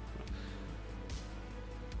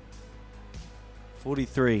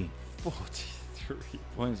 43 43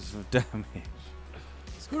 points of damage.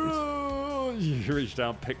 You reach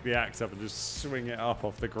down, pick the axe up, and just swing it up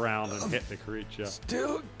off the ground and hit the creature.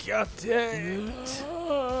 Still got it.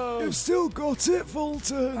 You've still got it,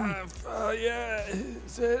 Fulton. Yeah.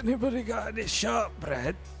 Has anybody got any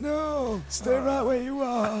shortbread? No. Stay right where you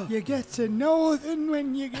are. You get to northern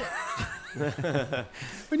when you get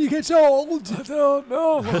when you get old. I don't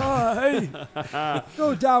know why.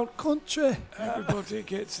 Go down country. Everybody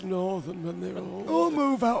gets northern when they're old. All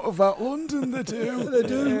move out of that London. They do. They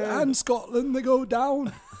do. And Scotland, they go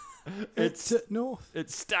down. It's north. It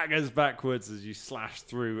staggers backwards as you slash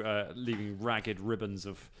through, leaving ragged ribbons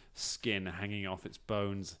of skin hanging off its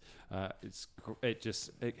bones.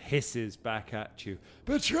 It hisses back at you.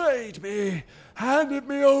 Betrayed me, handed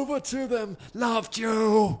me over to them, loved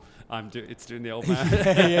you. It's doing the old man.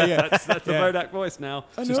 yeah. That's the Bodak voice now.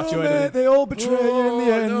 I know, mate. They all betray you in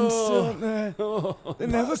the end, don't they? They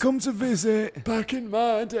never come to visit. Back in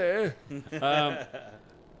my day. Do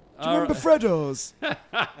you remember Freddo's?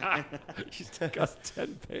 Used to cost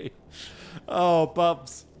 10p. Oh,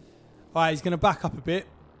 Bubs. All right, he's going to back up a bit.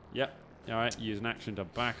 Yep. All right, use an action to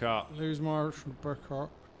back up. Lose my action back up.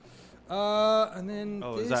 And then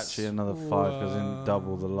Oh, it's actually another 5 because I didn't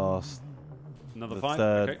double the last. Another the 5?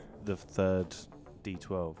 Third, Okay. The third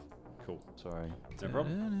D12. Cool. Sorry. No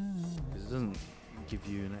problem. It doesn't give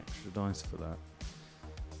you an extra dice for that.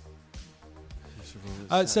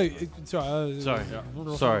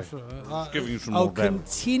 Sorry. Sorry. Giving you some I'll more damage.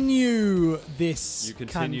 continue this You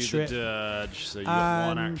continue cantrip, the dirge, so you've got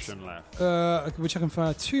 1 and, action left. which I can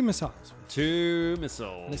fire 2 missiles. 2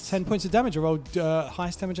 missiles. And it's 10 points of damage. I rolled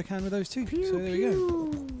highest damage I can with those 2. So there we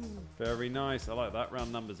go. Very nice. I like that.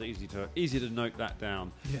 Round numbers easy to note that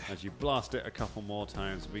down. Yeah. As you blast it a couple more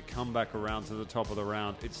times, we come back around to the top of the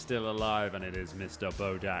round. It's still alive, and it is Mr.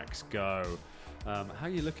 Bodak's go. How are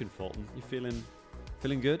you looking, Fulton? You feeling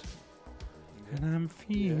good? And I'm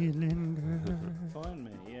feeling good. Find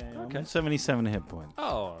me, yeah. Okay. I'm 77 hit points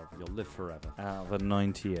Oh, you'll live forever. out of a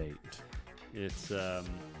 98. It's At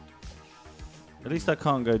least I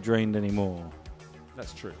can't go drained anymore.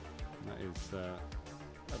 that's true. That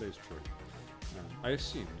is true. I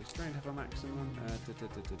assume does Strain have a maximum? I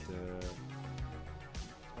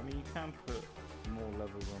mean, you can put more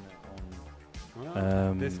levels on it.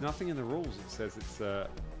 There's nothing in the rules that says it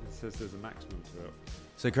says there's a maximum to it.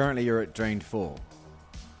 So currently you're at drained 4.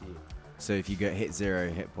 Yeah. So if you get hit 0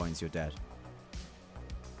 hit points, you're dead.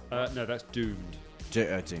 No, that's doomed. Doomed,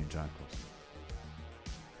 right, of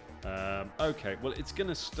course. Okay, well, it's going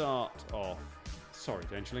to start off Sorry,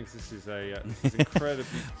 Dangerlings. This is incredibly.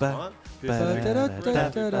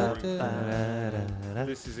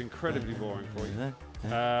 This is incredibly boring for you.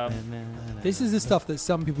 This is the stuff that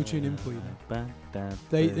some people tune in for, you know.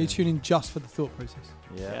 They tune in just for the thought process.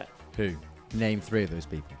 Yeah. Who? Name 3 of those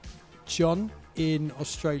people. John in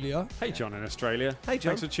Australia. Hey, John in Australia. Hey,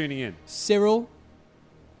 John. Thanks for tuning in. Cyril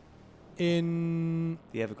in...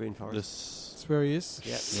 The Evergreen Forest. That's where he is.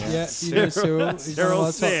 Yep. Yeah, you know Cyril. He's one of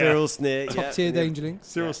our Cyril Sneer. top tier Dangerlings.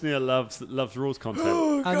 Cyril Sneer loves rules content.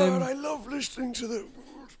 Oh, And God, then- I love listening to the...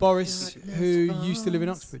 Boris, who used to live in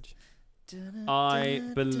Uxbridge. I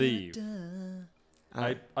believe.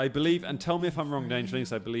 I believe, and tell me if I'm wrong,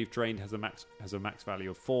 Dangerlings. I believe Drained has a max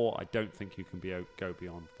value of 4. I don't think you can go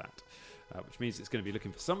beyond that, which means it's going to be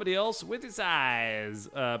looking for somebody else with its eyes.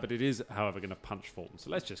 But it is, however, going to punch Fulton.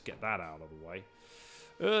 So let's just get that out of the way.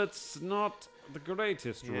 It's not the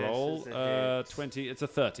greatest roll. 20. It's a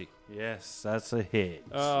 30. Yes, that's a hit.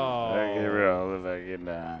 Oh. All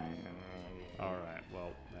right.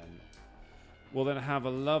 Well, then have a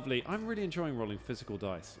lovely... I'm really enjoying rolling physical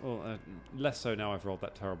dice. Well, less so now I've rolled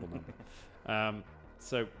that terrible number.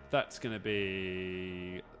 So that's going to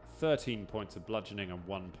be 13 points of bludgeoning and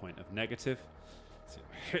 1 point of negative. So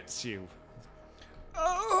it hits you.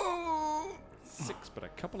 Oh! 6, but a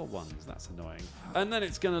couple of 1s. That's annoying. And then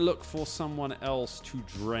it's going to look for someone else to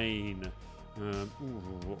drain.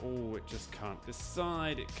 It just can't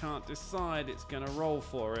decide. It can't decide. It's going to roll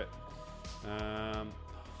for it.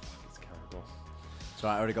 It's terrible. So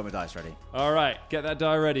I already got my dice ready. All right, get that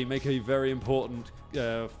die ready. Make a very important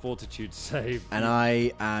fortitude save. And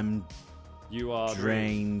I am You are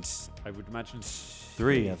drained. I would imagine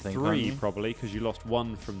 3, I think. 3 probably, because you lost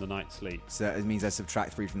 1 from the night's sleep. So it means I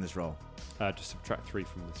subtract 3 from this roll. Just subtract 3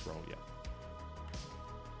 from this roll, yeah.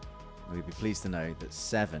 We'd be pleased to know that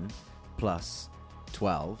 7 plus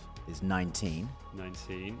 12 is 19.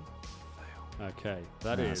 19. Okay,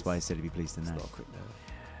 That's why I said he'd be pleased to know.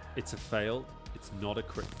 It's a fail. It's not a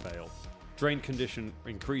crit fail. Drain condition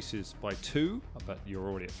increases by 2, but you're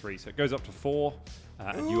already at 3, so it goes up to 4,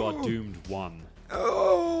 and you are doomed 1.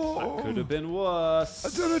 Oh! That could have been worse. I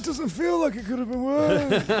don't know, it doesn't feel like it could have been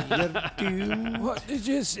worse. What did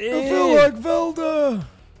you I say? feel like Velda.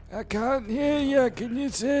 I can't hear you. Can you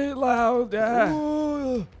say it louder?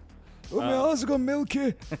 Oh, my eyes have gone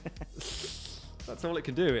milky. That's all it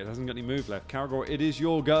can do. It hasn't got any move left. Karagor, it is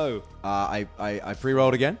your go. I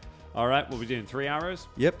pre-rolled again. All right, we'll be doing 3 arrows.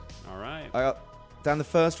 Yep. All right. I got down the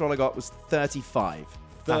first roll I got was 35.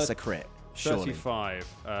 That's a crit. Surely. 35.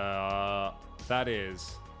 That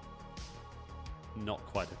is not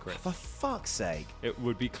quite a crit. For fuck's sake. It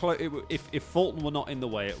would be close. If Fulton were not in the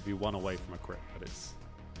way, it would be 1 away from a crit. But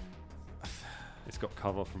it's got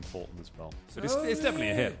cover from Fulton as well. So it's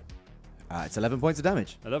definitely a hit. It's 11 points of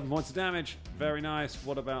damage. 11 points of damage. Very nice.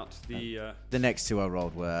 What about the... The next 2 I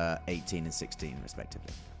rolled were 18 and 16,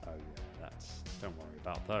 respectively. Oh, yeah. Don't worry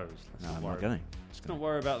about those. I'm not going to. Just don't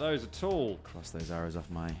worry about those at all. Cross those arrows off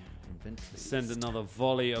my inventory. Send another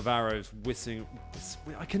volley of arrows whistling.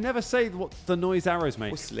 I can never say what the noise arrows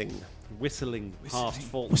make. Whistling past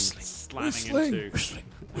Fulton, slamming into.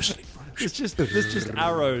 Whistling. There's just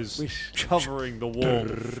arrows covering the wall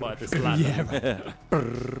by this ladder.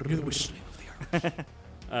 You're the whistling of the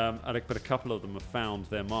arrow. But a couple of them have found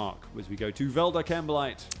their mark as we go to Velda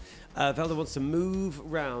Campbellite. Velda wants to move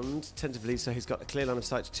round tentatively, so he's got a clear line of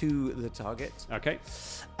sight to the target. Okay.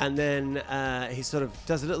 And then he sort of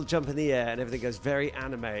does a little jump in the air, and everything goes very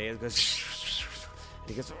anime. It goes...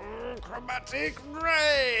 He goes, chromatic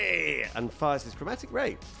ray! And fires his chromatic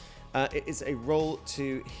ray. It is a roll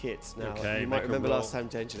to hit. Now, Okay, you might make a remember roll. last time,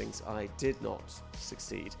 Dangerlings, I did not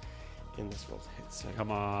succeed in this roll to hit. So Come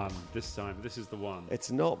on, this time. This is the one.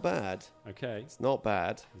 it's not bad. Okay. It's not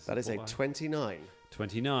bad. This That is is a what I- 29.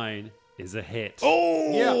 29 is a hit.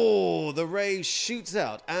 Oh! The ray shoots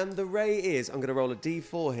out. And the ray is... I'm going to roll a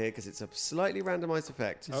d4 here because it's a slightly randomized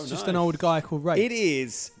effect. Oh, It's just nice. an old guy called Ray. It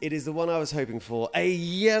is the one I was hoping for. A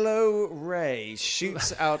yellow ray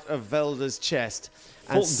shoots out of Velda's chest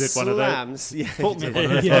and Fulton did one of those. slams. Yeah, Fulton he did did.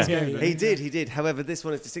 one of those. Yeah. He did. However, this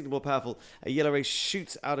one is distinctly more powerful. A yellow ray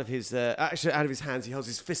shoots out of his out of his hands. He holds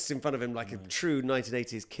his fists in front of him like a true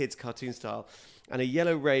 1980s kids cartoon style. And a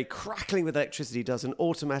yellow ray crackling with electricity does an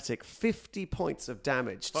automatic 50 points of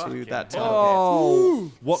damage to that target.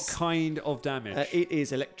 Oh! What kind of damage? It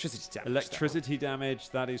is electricity damage. Electricity damage,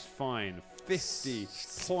 that is fine. 50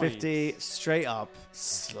 points. 50 straight up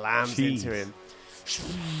slams into him.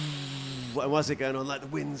 And what's it going on? Like the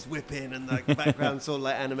wind's whipping and the background sort of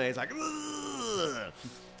like anime. It's like,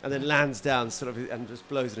 and then lands down sort of and just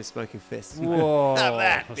blows in his smoking fist. Whoa. Have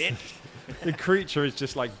that, bitch. the creature is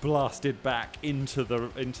just like blasted back into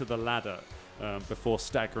the ladder before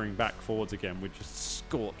staggering back forwards again with just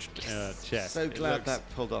scorched chest. So glad that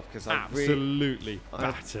pulled off because I absolutely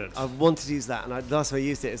battered. I wanted to use that, and the last time I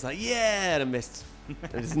used it, it's like and I missed.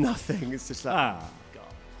 There's nothing. It's just like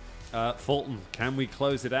Fulton, can we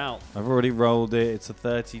close it out? I've already rolled it. It's a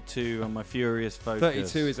 32 on my Furious Focus.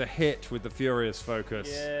 32 is a hit with the Furious Focus.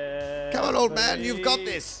 Yeah. Come on, old man, you've got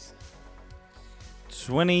this.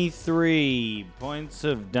 23 points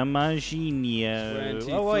of damage.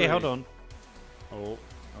 Oh, wait, hold on.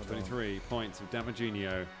 23 points of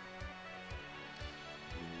Damaginio.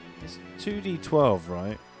 It's 2d12,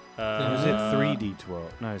 right? Or is it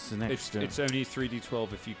 3d12? No, it's an extra. It's only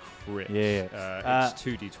 3d12 if you crit. Yeah. It's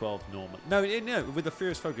 2d12 normally. No, with the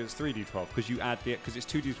Furious Focus, it's 3d12 because you add because it's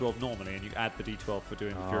 2d12 normally and you add the d12 for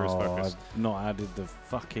doing the Furious Focus. I've not added the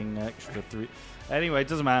fucking extra 3. Anyway, it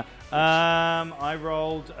doesn't matter. I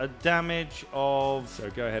rolled a damage of.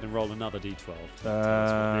 So go ahead and roll another d12.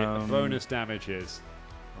 That's what the bonus damage is.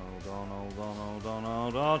 Hold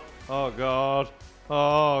on. Oh god.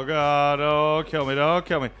 Oh, kill me, don't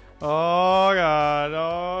kill me. Oh,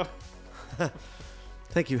 God. Oh.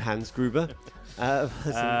 Thank you, Hans Gruber.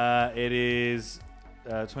 It is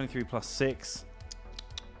 23 plus 6.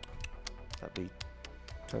 That'd be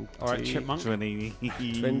 20. All right, Chipmunk.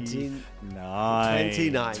 29.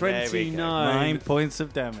 9 points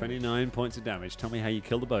of damage. 29 points of damage. Tell me how you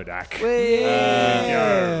kill the Bodak.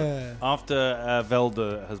 After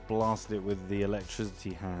Velda has blasted it with the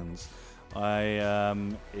electricity hands,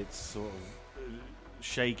 it's sort of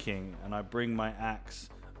shaking, and I bring my axe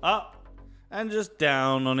up and just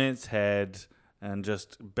down on its head and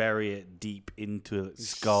just bury it deep into its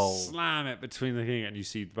skull. Slam it between the thing, and you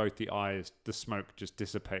see both the eyes. The smoke just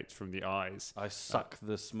dissipates from the eyes. I suck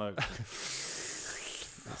the smoke.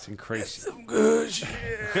 That's increasing. Some good shit.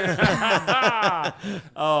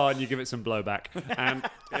 And you give it some blowback, and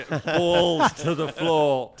it falls to the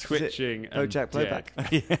floor, twitching and Bojack dead.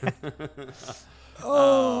 blowback.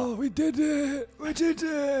 Oh, we did it. We did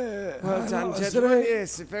it. Well done, gentlemen.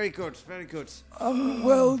 Yes, very good. Very good. I'm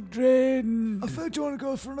well drained. I thought you want to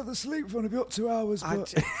go for another sleep. We've only been up 2 hours.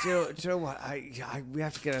 But Do you know what? We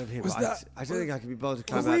have to get out of here. I don't think I can be bothered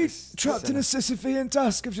to climb out we this. trapped in a Sisyphean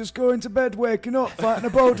task of just going to bed, waking up, fighting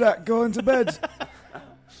a Bodak, going to bed?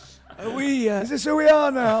 Are we? Is this who we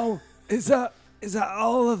are now? Is that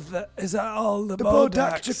all of the? Is that all the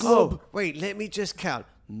Bodak Club? Oh, wait, let me just count.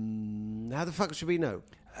 How the fuck should we know?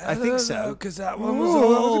 I think so. Because that one was That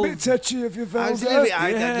was all. a bit touchy of your I was Velda. a little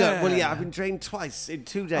bit, I've been drained twice in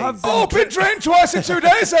 2 days. Been drained twice in 2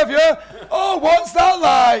 days, have you? Oh, what's that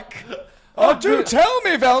like? Oh, do tell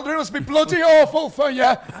me, Velda. It must be bloody awful for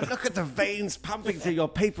you. Look at the veins pumping through your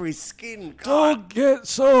papery skin. God. Don't get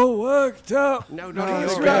so worked up. No,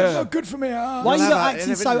 It's you're not good for me. Why are you not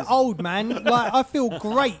acting so old, man? Like, I feel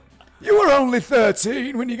great. You were only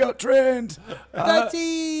 13 when you got trained.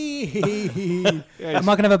 30. Am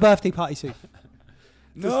I going to have a birthday party soon?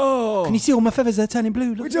 No. Can you see all my feathers? They're turning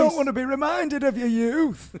blue. Look We at don't this. want to be reminded of your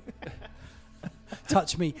youth.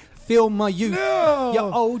 Touch me. Feel my youth. No. You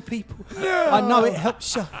old people. No. I know it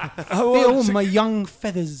helps you. Feel my young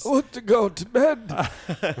feathers. I want to go to bed. I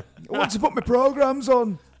want to put my programs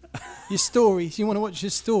on. Your stories. You want to watch your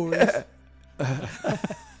stories?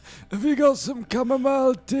 Have you got some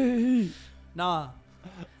chamomile tea? Nah.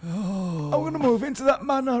 I'm going to move into that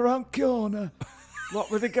manor around corner. What,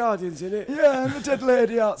 with the Guardians in it? Yeah, and the dead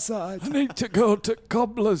lady outside. I need to go to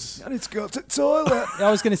Cobbler's. I need to go to the toilet. I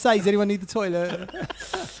was going to say, does anyone need the toilet?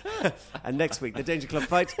 And next week, the Danger Club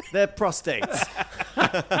fight their prostates.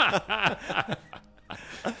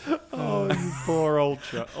 You poor old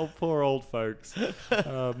folks.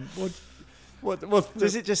 What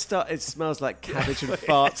Does it just start? It smells like cabbage and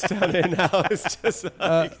farts down here now. It's just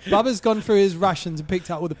like, Bubba's gone through his rations and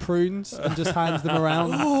picked out all the prunes and just hands them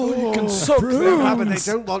around. Oh, you can suck but they prunes.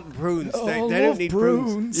 don't want prunes. Oh, They I don't love need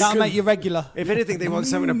prunes. prunes. That'll make you regular. If anything, they want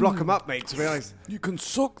something to block them up, mate, to be honest. You can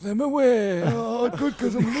suck them away. Oh, good,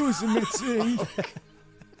 because I'm losing my teeth.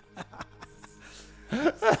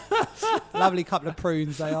 Lovely couple of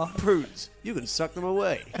prunes they are. Prunes, you can suck them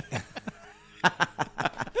away.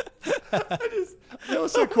 I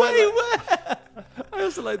also quite I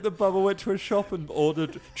also like that Bubba went to a shop and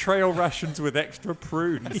ordered trail rations with extra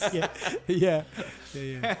prunes. Yeah.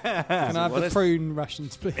 Can I have the prune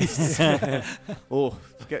rations, please? Oh,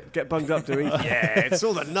 get bunged up, do we? Yeah, it's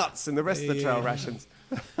all the nuts and the rest of the trail rations.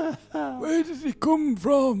 Where did he come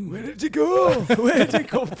from? Where did he go? Where did he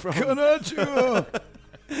come from? Canacho.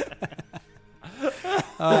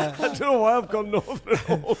 I don't know why I've gone north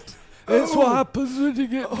and old. It's what happens when you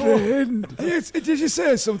get trained. Did you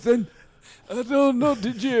say something? I don't know,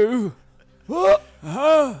 did you? What?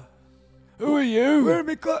 Huh? Who are you? Where have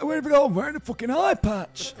we gone? I'm wearing a fucking eye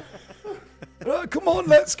patch. Right, come on,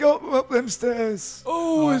 let's go up them stairs.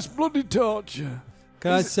 Oh, it's bloody torture.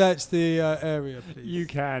 Can I search the area, please? You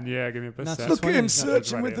can, yeah. Give me a perception. Look at him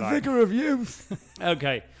searching with the vigour of youth.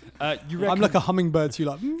 Okay. You reckon... I'm like a hummingbird to you,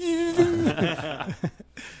 like...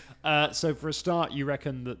 So for a start, you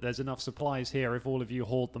reckon that there's enough supplies here if all of you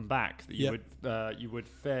hauled them back that you would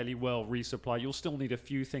fairly well resupply. You'll still need a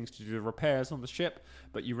few things to do the repairs on the ship,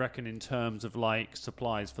 but you reckon in terms of like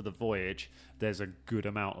supplies for the voyage, there's a good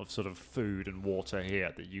amount of sort of food and water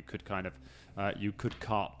here that you could kind of you could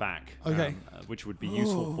cart back, which would be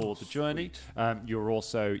useful for the journey. You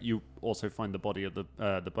also find the body of the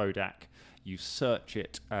Bodak. You search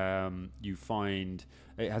it. You find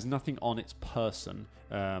it has nothing on its person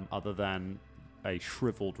other than a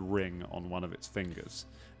shriveled ring on one of its fingers,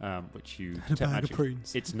 which you and a bag of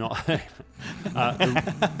prunes. It's not. The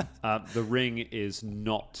ring is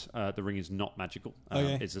not. The ring is not magical.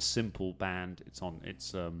 It's a simple band. It's on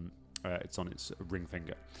its ring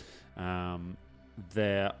finger.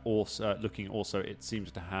 They're also looking. Also, it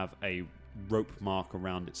seems to have a rope mark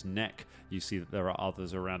around its neck. You see that there are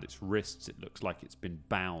others around its wrists. It looks like it's been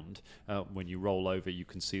bound. When you roll over, you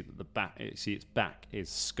can see that its back is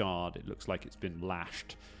scarred. It looks like it's been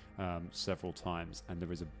lashed several times, and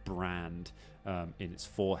there is a brand in its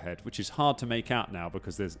forehead, which is hard to make out now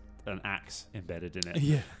because there's an axe embedded in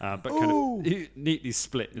it. But kind of neatly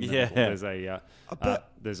split in the middle.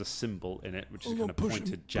 There's a symbol in it, which is kind of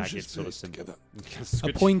pointed, jagged sort of symbol.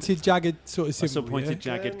 A pointed, jagged sort of symbol. A pointed,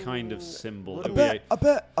 jagged kind of symbol. I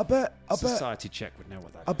bet. Society check would know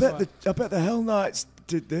what that is. I bet the Hell Knights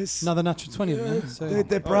did this. Another natural 20 there. So.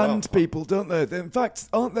 They brand people, don't they? In fact,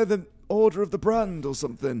 aren't they the Order of the Brand or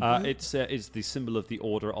something? It's the symbol of the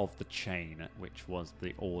Order of the Chain, which was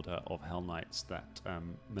the order of Hell Knights that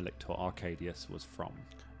Melictor Arcadius was from.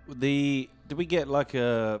 Did we get like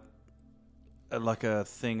a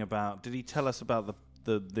thing about? Did he tell us about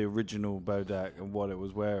the original Bodak and what it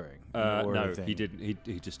was wearing? No, he didn't.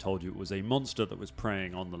 He just told you it was a monster that was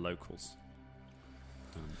preying on the locals.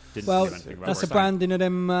 That's a branding of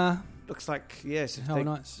them. Looks like, yes,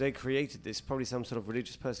 if they created this, probably some sort of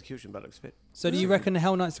religious persecution by the looks of it. So do you reckon the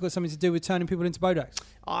Hell Knights have got something to do with turning people into Bodaks?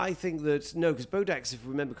 I think that, no, because Bodaks, if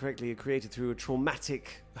we remember correctly, are created through a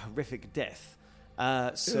traumatic, horrific death.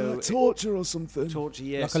 Torture or something. Torture,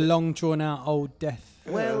 yes. Like a long, drawn-out old death.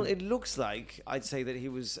 Well, it looks like, I'd say that he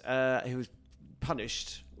was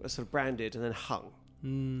punished, sort of branded, and then hung.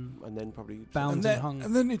 And then probably... Bound and hung.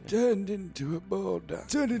 And then he turned into a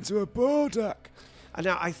Bodak. And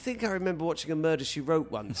now, I think I remember watching a Murder, She Wrote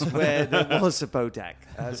once where there was a Bodak.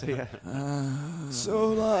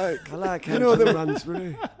 So, like... I like how they runs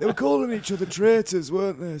through. They were calling each other traitors,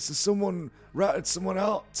 weren't they? So someone ratted someone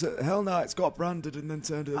out. Hell Knights got branded and then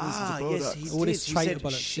turned over into Bodak. Yes, he did. He said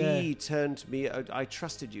she turned me... I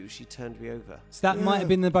trusted you. She turned me over. So that might have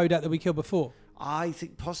been the Bodak that we killed before? I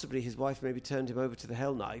think possibly his wife maybe turned him over to the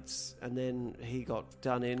Hell Knights, and then he got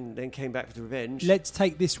done in, then came back with revenge. Let's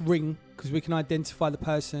take this ring, because we can identify the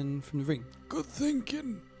person from the ring. Good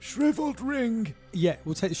thinking. Shriveled ring. Yeah,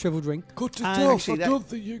 we'll take the shriveled ring. Cut it off. Actually, I don't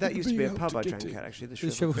think you that used to be a pub I drank at, actually. The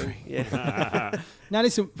shriveled ring. Yeah. Now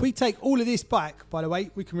listen, if we take all of this back, by the way,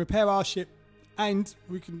 we can repair our ship, and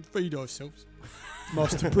we can feed ourselves.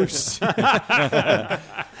 Master Bruce. Why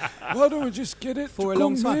don't we just get it for a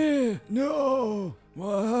long time? Here? No.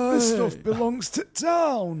 Why? This stuff belongs to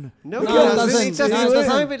town. No, it doesn't. It's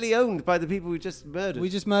privately owned by the people we just murdered. We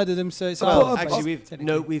just murdered them, so it's actually,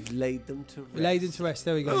 we've laid them to rest. Laid them to rest.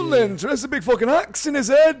 There we go. Laid them to rest. A big fucking axe in his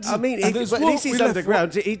head. I mean, at least he's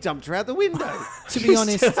underground. He dumped her out the window. To be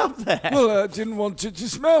honest, up there. Well, I didn't want it to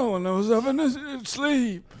smell when I was having a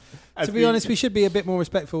sleep. To be honest, we should be a bit more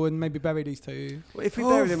respectful and maybe bury these two. Well, if we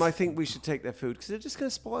bury them, I think we should take their food because they're just going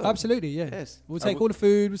to spoil. Absolutely, yeah. Yes. We'll take all the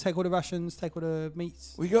food, we'll take all the rations, take all the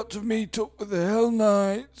meats. We got to meet up with the Hell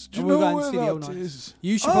Knights. Do you know where that is?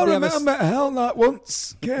 You should probably I met a Hell Knight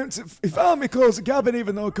once. He found me close to cabin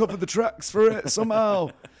even though I covered the tracks for it somehow.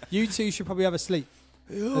 You two should probably have a sleep.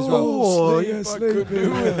 As well. Sleep. I could do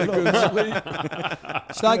with a good sleep.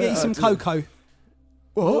 Shall I get you some cocoa?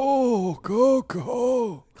 Oh,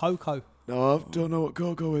 cocoa. Cocoa. No, I don't know what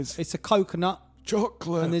cocoa is. It's a coconut.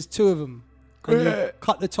 Chocolate. And there's two of them. And you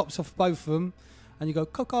cut the tops off both of them and you go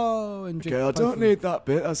cocoa and drink. Okay, I don't need that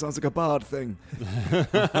bit. That sounds like a bad thing.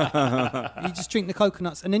 You just drink the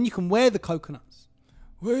coconuts and then you can wear the coconuts.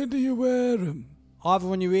 Where do you wear them? Either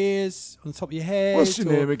on your ears, on the top of your head. What's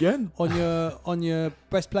your name again? On your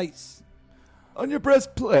breastplates. On your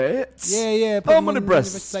breastplates? Yeah. How many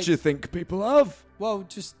breasts do you think people have? Well,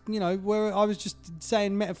 just, where I was just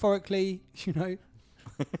saying metaphorically,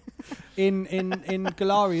 in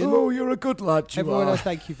Galarian. Oh, you're a good lad, you Everyone are. else,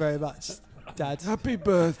 thank you very much, Dad. Happy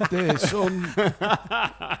birthday, son.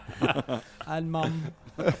 And Mum.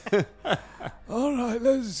 All right,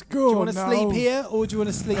 let's go. Do you want to now. sleep here, or do you want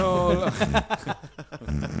to sleep?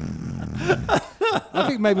 I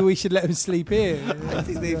think maybe we should let him sleep here. I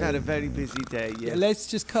think they've had a very busy day. Yeah, let's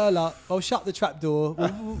just curl up. I'll shut the trap door.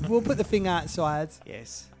 We'll put the thing outside.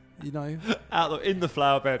 Yes. Out in the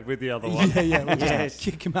flower bed with the other one. Yeah. We'll just Yes.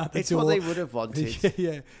 kick him out the It's door. what they would have wanted.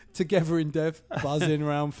 yeah. Together in death, buzzing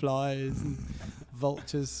around flies and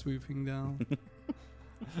vultures swooping down.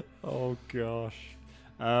 Oh gosh.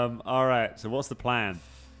 All right. So what's the plan?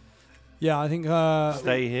 Yeah, I think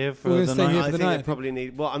Stay here for we're the gonna stay night. here I for the think night. they probably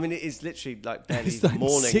need. Well, I mean, it is literally like barely It's like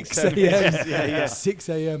morning. 6 so- a.m. yeah. 6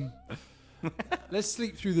 a.m. Let's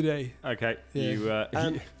sleep through the day. Okay.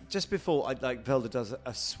 Yeah. Just before, Velda does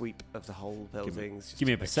a sweep of the whole buildings. just give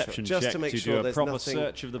me to a make perception sure, check just to make to sure do a there's proper nothing,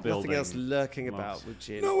 search of the building. Nothing else lurking Marks. about with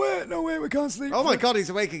Jin. No way, we can't sleep. Oh my God, he's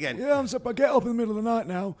awake again. Yeah, I'm sorry, but get up in the middle of the night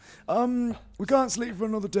now. We can't sleep for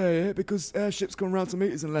another day because airships come round to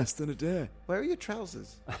meet us in less than a day. Where are your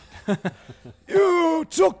trousers? You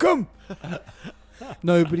took them.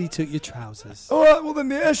 Nobody took your trousers. All right, well then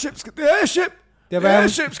the airship's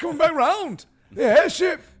coming back round. The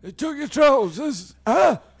airship. It took your trousers.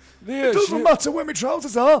 It doesn't matter where my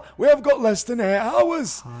trousers are. We have got less than 8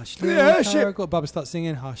 hours. Hush, The little airship. Caragor. Bubba starts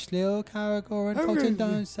singing, hush, little Caragor, and Okay. Fulton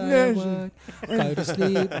don't say Yeah. a word. Go to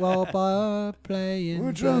sleep while by playing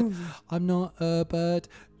We're bird. trousers. I'm not a bird.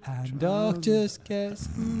 And I'll just get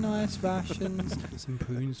some nice rations, some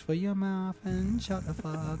prunes for your mouth, and shut the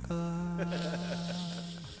fuck up.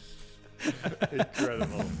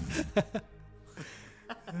 Incredible.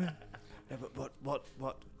 No, but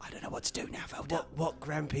what? I don't know what to do now, Velda. What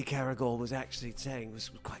Grampy Caragor was actually saying was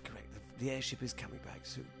quite correct. The airship is coming back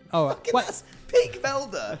soon. All right. Fucking that's peak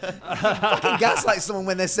Velda. Fucking gaslight someone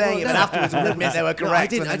when they're saying it, and afterwards will admit they were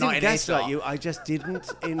correct. No, I when they're not didn't in gaslight ASAR. you. I just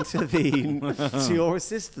didn't intervene to your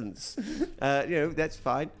assistance. That's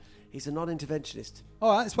fine. He's a non-interventionist.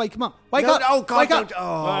 All right, let's wake him up. Wake No, up! Oh, God, wake up! don't.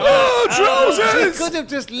 Oh, Trousers! you could have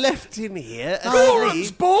just left him here. Lawrence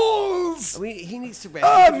asleep. balls. I mean, he needs to rest.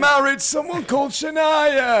 I married someone called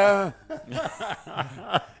Shania.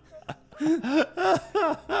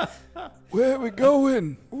 Where are we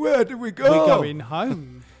going? Where do we go? We're going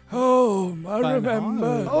home. Oh, I Going remember.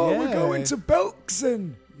 home, Oh, yeah. we're going to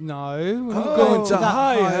Belkson. No, we're not Oh, going to to that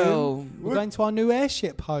High home. Hell. We're going to our new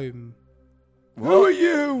airship home. Who are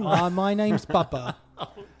you? My name's Bubba.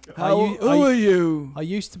 Who are you? I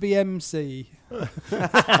used to be MC. Well,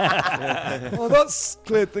 that's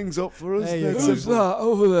cleared things up for us. There you That's go. Who's that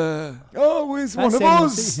over there? Oh, he's one That's of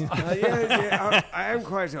us. MC. I am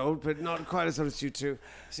quite old, but not quite as old as you two.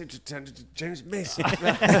 I seem to turn to James Mason.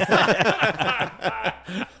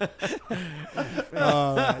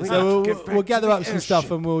 So we'll gather up some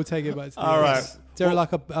stuff and we'll take it back to the All right. Is there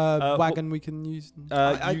like a wagon we can use?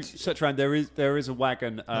 You search around. There is a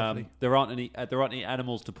wagon. Lovely. There aren't any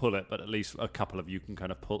animals to pull it, but at least a couple of you can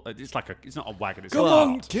kind of pull. It's not a wagon. It's Come a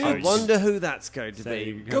on, cart. kids. So I you- wonder who that's going to so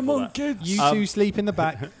you be. can Come pull on, that. kids. You two sleep in the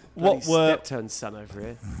back. What were Stepturn's son over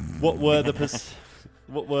here? what were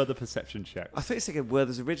the perception checks? I thought you said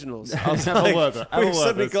Werther's originals. I'll have a Werther. Have a We've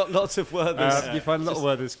suddenly Werther's. got lots of Werthers. You find a lot of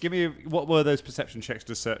Werthers. Give me what were those perception checks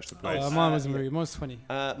to search the place? Mine wasn't very good. Mine was 20.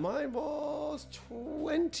 Mine was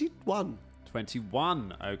 21.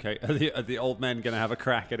 21. Okay. Are the old men going to have a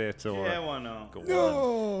crack at it, or Yeah, why not? Go on.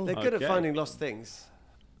 No. They're good at Okay. finding lost things.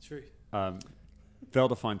 True.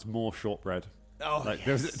 Velda finds more shortbread. Oh, Like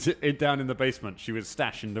down in the basement, she was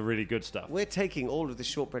stashing the really good stuff. We're taking all of the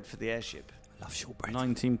shortbread for the airship. Love shortbread.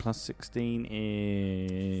 19 plus 16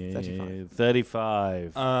 is 35.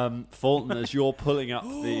 35. Fulton, as you're pulling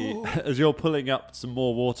up some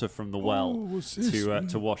more water from the well what's this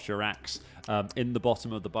to wash your axe, in the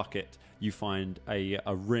bottom of the bucket you find a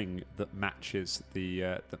ring that matches the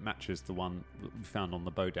one that we found on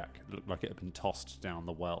the Bodak. It looked like it had been tossed down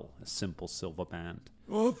the well. A simple silver band.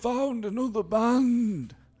 Oh, I found another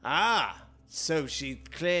band. Ah, so she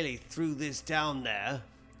clearly threw this down there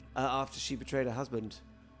after she betrayed her husband.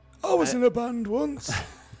 I was in a band once.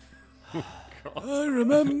 I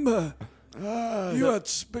remember. You had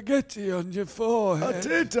spaghetti on your forehead. I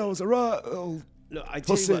did. I was a right old Look, I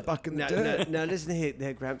tell you pussy what, back in the no, day. No, listen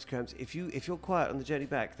here, Gramps. If you're quiet on the journey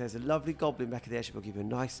back, there's a lovely goblin back at the airship. Will give you a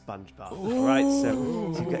nice sponge bath. Right,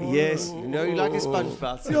 so yes, you know you like a sponge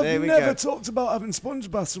bath. So there I've we never go. talked about having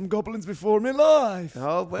sponge baths from goblins before in my life.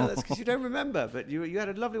 Oh well, that's because you don't remember. But you had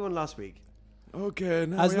a lovely one last week. Okay,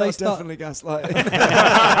 now As we they are start- definitely gaslighting.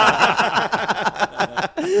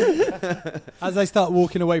 As they start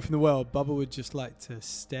walking away from the well, Bubba would just like to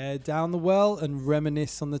stare down the well and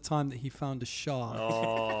reminisce on the time that he found a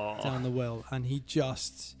shard down the well, and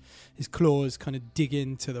his claws kind of dig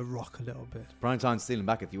into the rock a little bit. Prime time stealing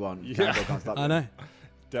back if you want. Yeah. Can't stop I you. know.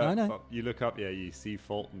 I know. You look up, you see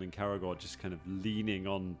Fulton and Caragor just kind of leaning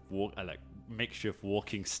on like makeshift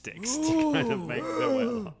walking sticks to kind of make their way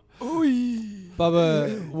along.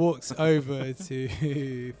 Bubba walks over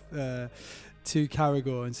to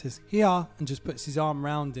Caragor and says, "Here," and just puts his arm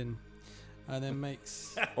round him, and then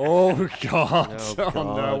makes Oh God! Oh, Oh, no!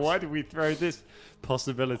 God. Why did we throw this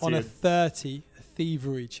possibility on a in? 30 a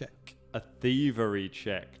thievery check. A thievery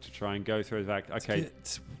check to try and go through his back. Okay, Get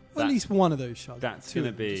that- at least one of those shards. that's Two gonna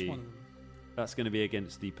of them, just be- one of them. that's going to be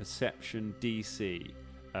against the perception DC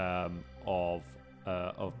of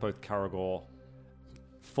both Caragor.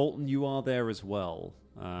 Fulton, you are there as well.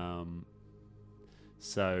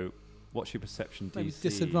 So, what's your perception Maybe DC,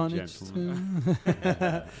 disadvantage gentlemen?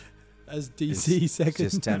 as DC second.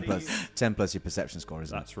 Just 10 plus your perception score,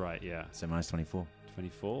 isn't That's right. Yeah, it? So minus 24.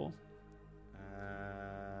 24,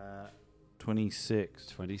 26.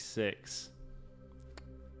 26.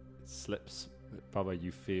 Slips, Bubba.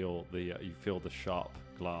 You feel the sharp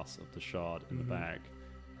glass of the shard in the bag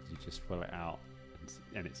as you just pull it out,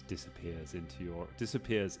 and it disappears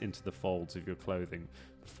into the folds of your clothing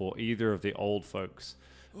before either of the old folks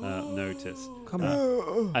notice. Come on,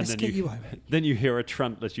 And let's then get you home. then you hear a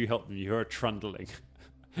as you help them. You hear a trundling,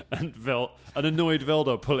 and an annoyed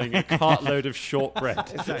Velda pulling a cartload of shortbread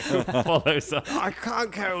follows up. I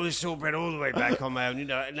can't carry all this shortbread all the way back on my own,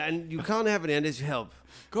 and you can't have any unless you help.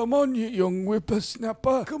 Come on, you young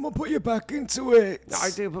whippersnapper. Come on, put your back into it. I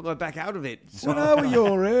do put my back out of it. When I was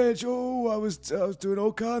your age, I was doing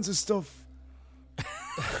all kinds of stuff.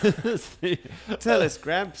 Tell us,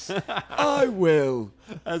 Gramps. I will.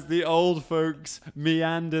 As the old folks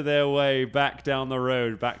meander their way back down the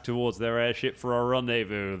road, back towards their airship for a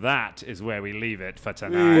rendezvous, that is where we leave it for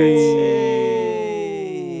tonight.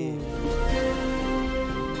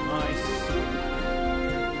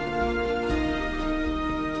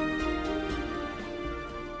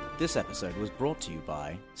 This episode was brought to you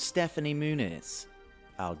by Stephanie Muniz,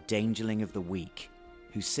 our Dangerling of the Week,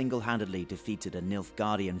 who single-handedly defeated a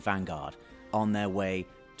Nilfgaardian vanguard on their way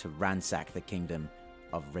to ransack the kingdom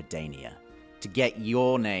of Redania. To get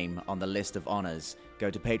your name on the list of honors,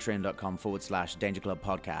 go to patreon.com/Danger Club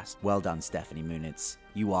Podcast. Well done, Stephanie Muniz.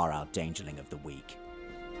 You are our Dangerling of the Week.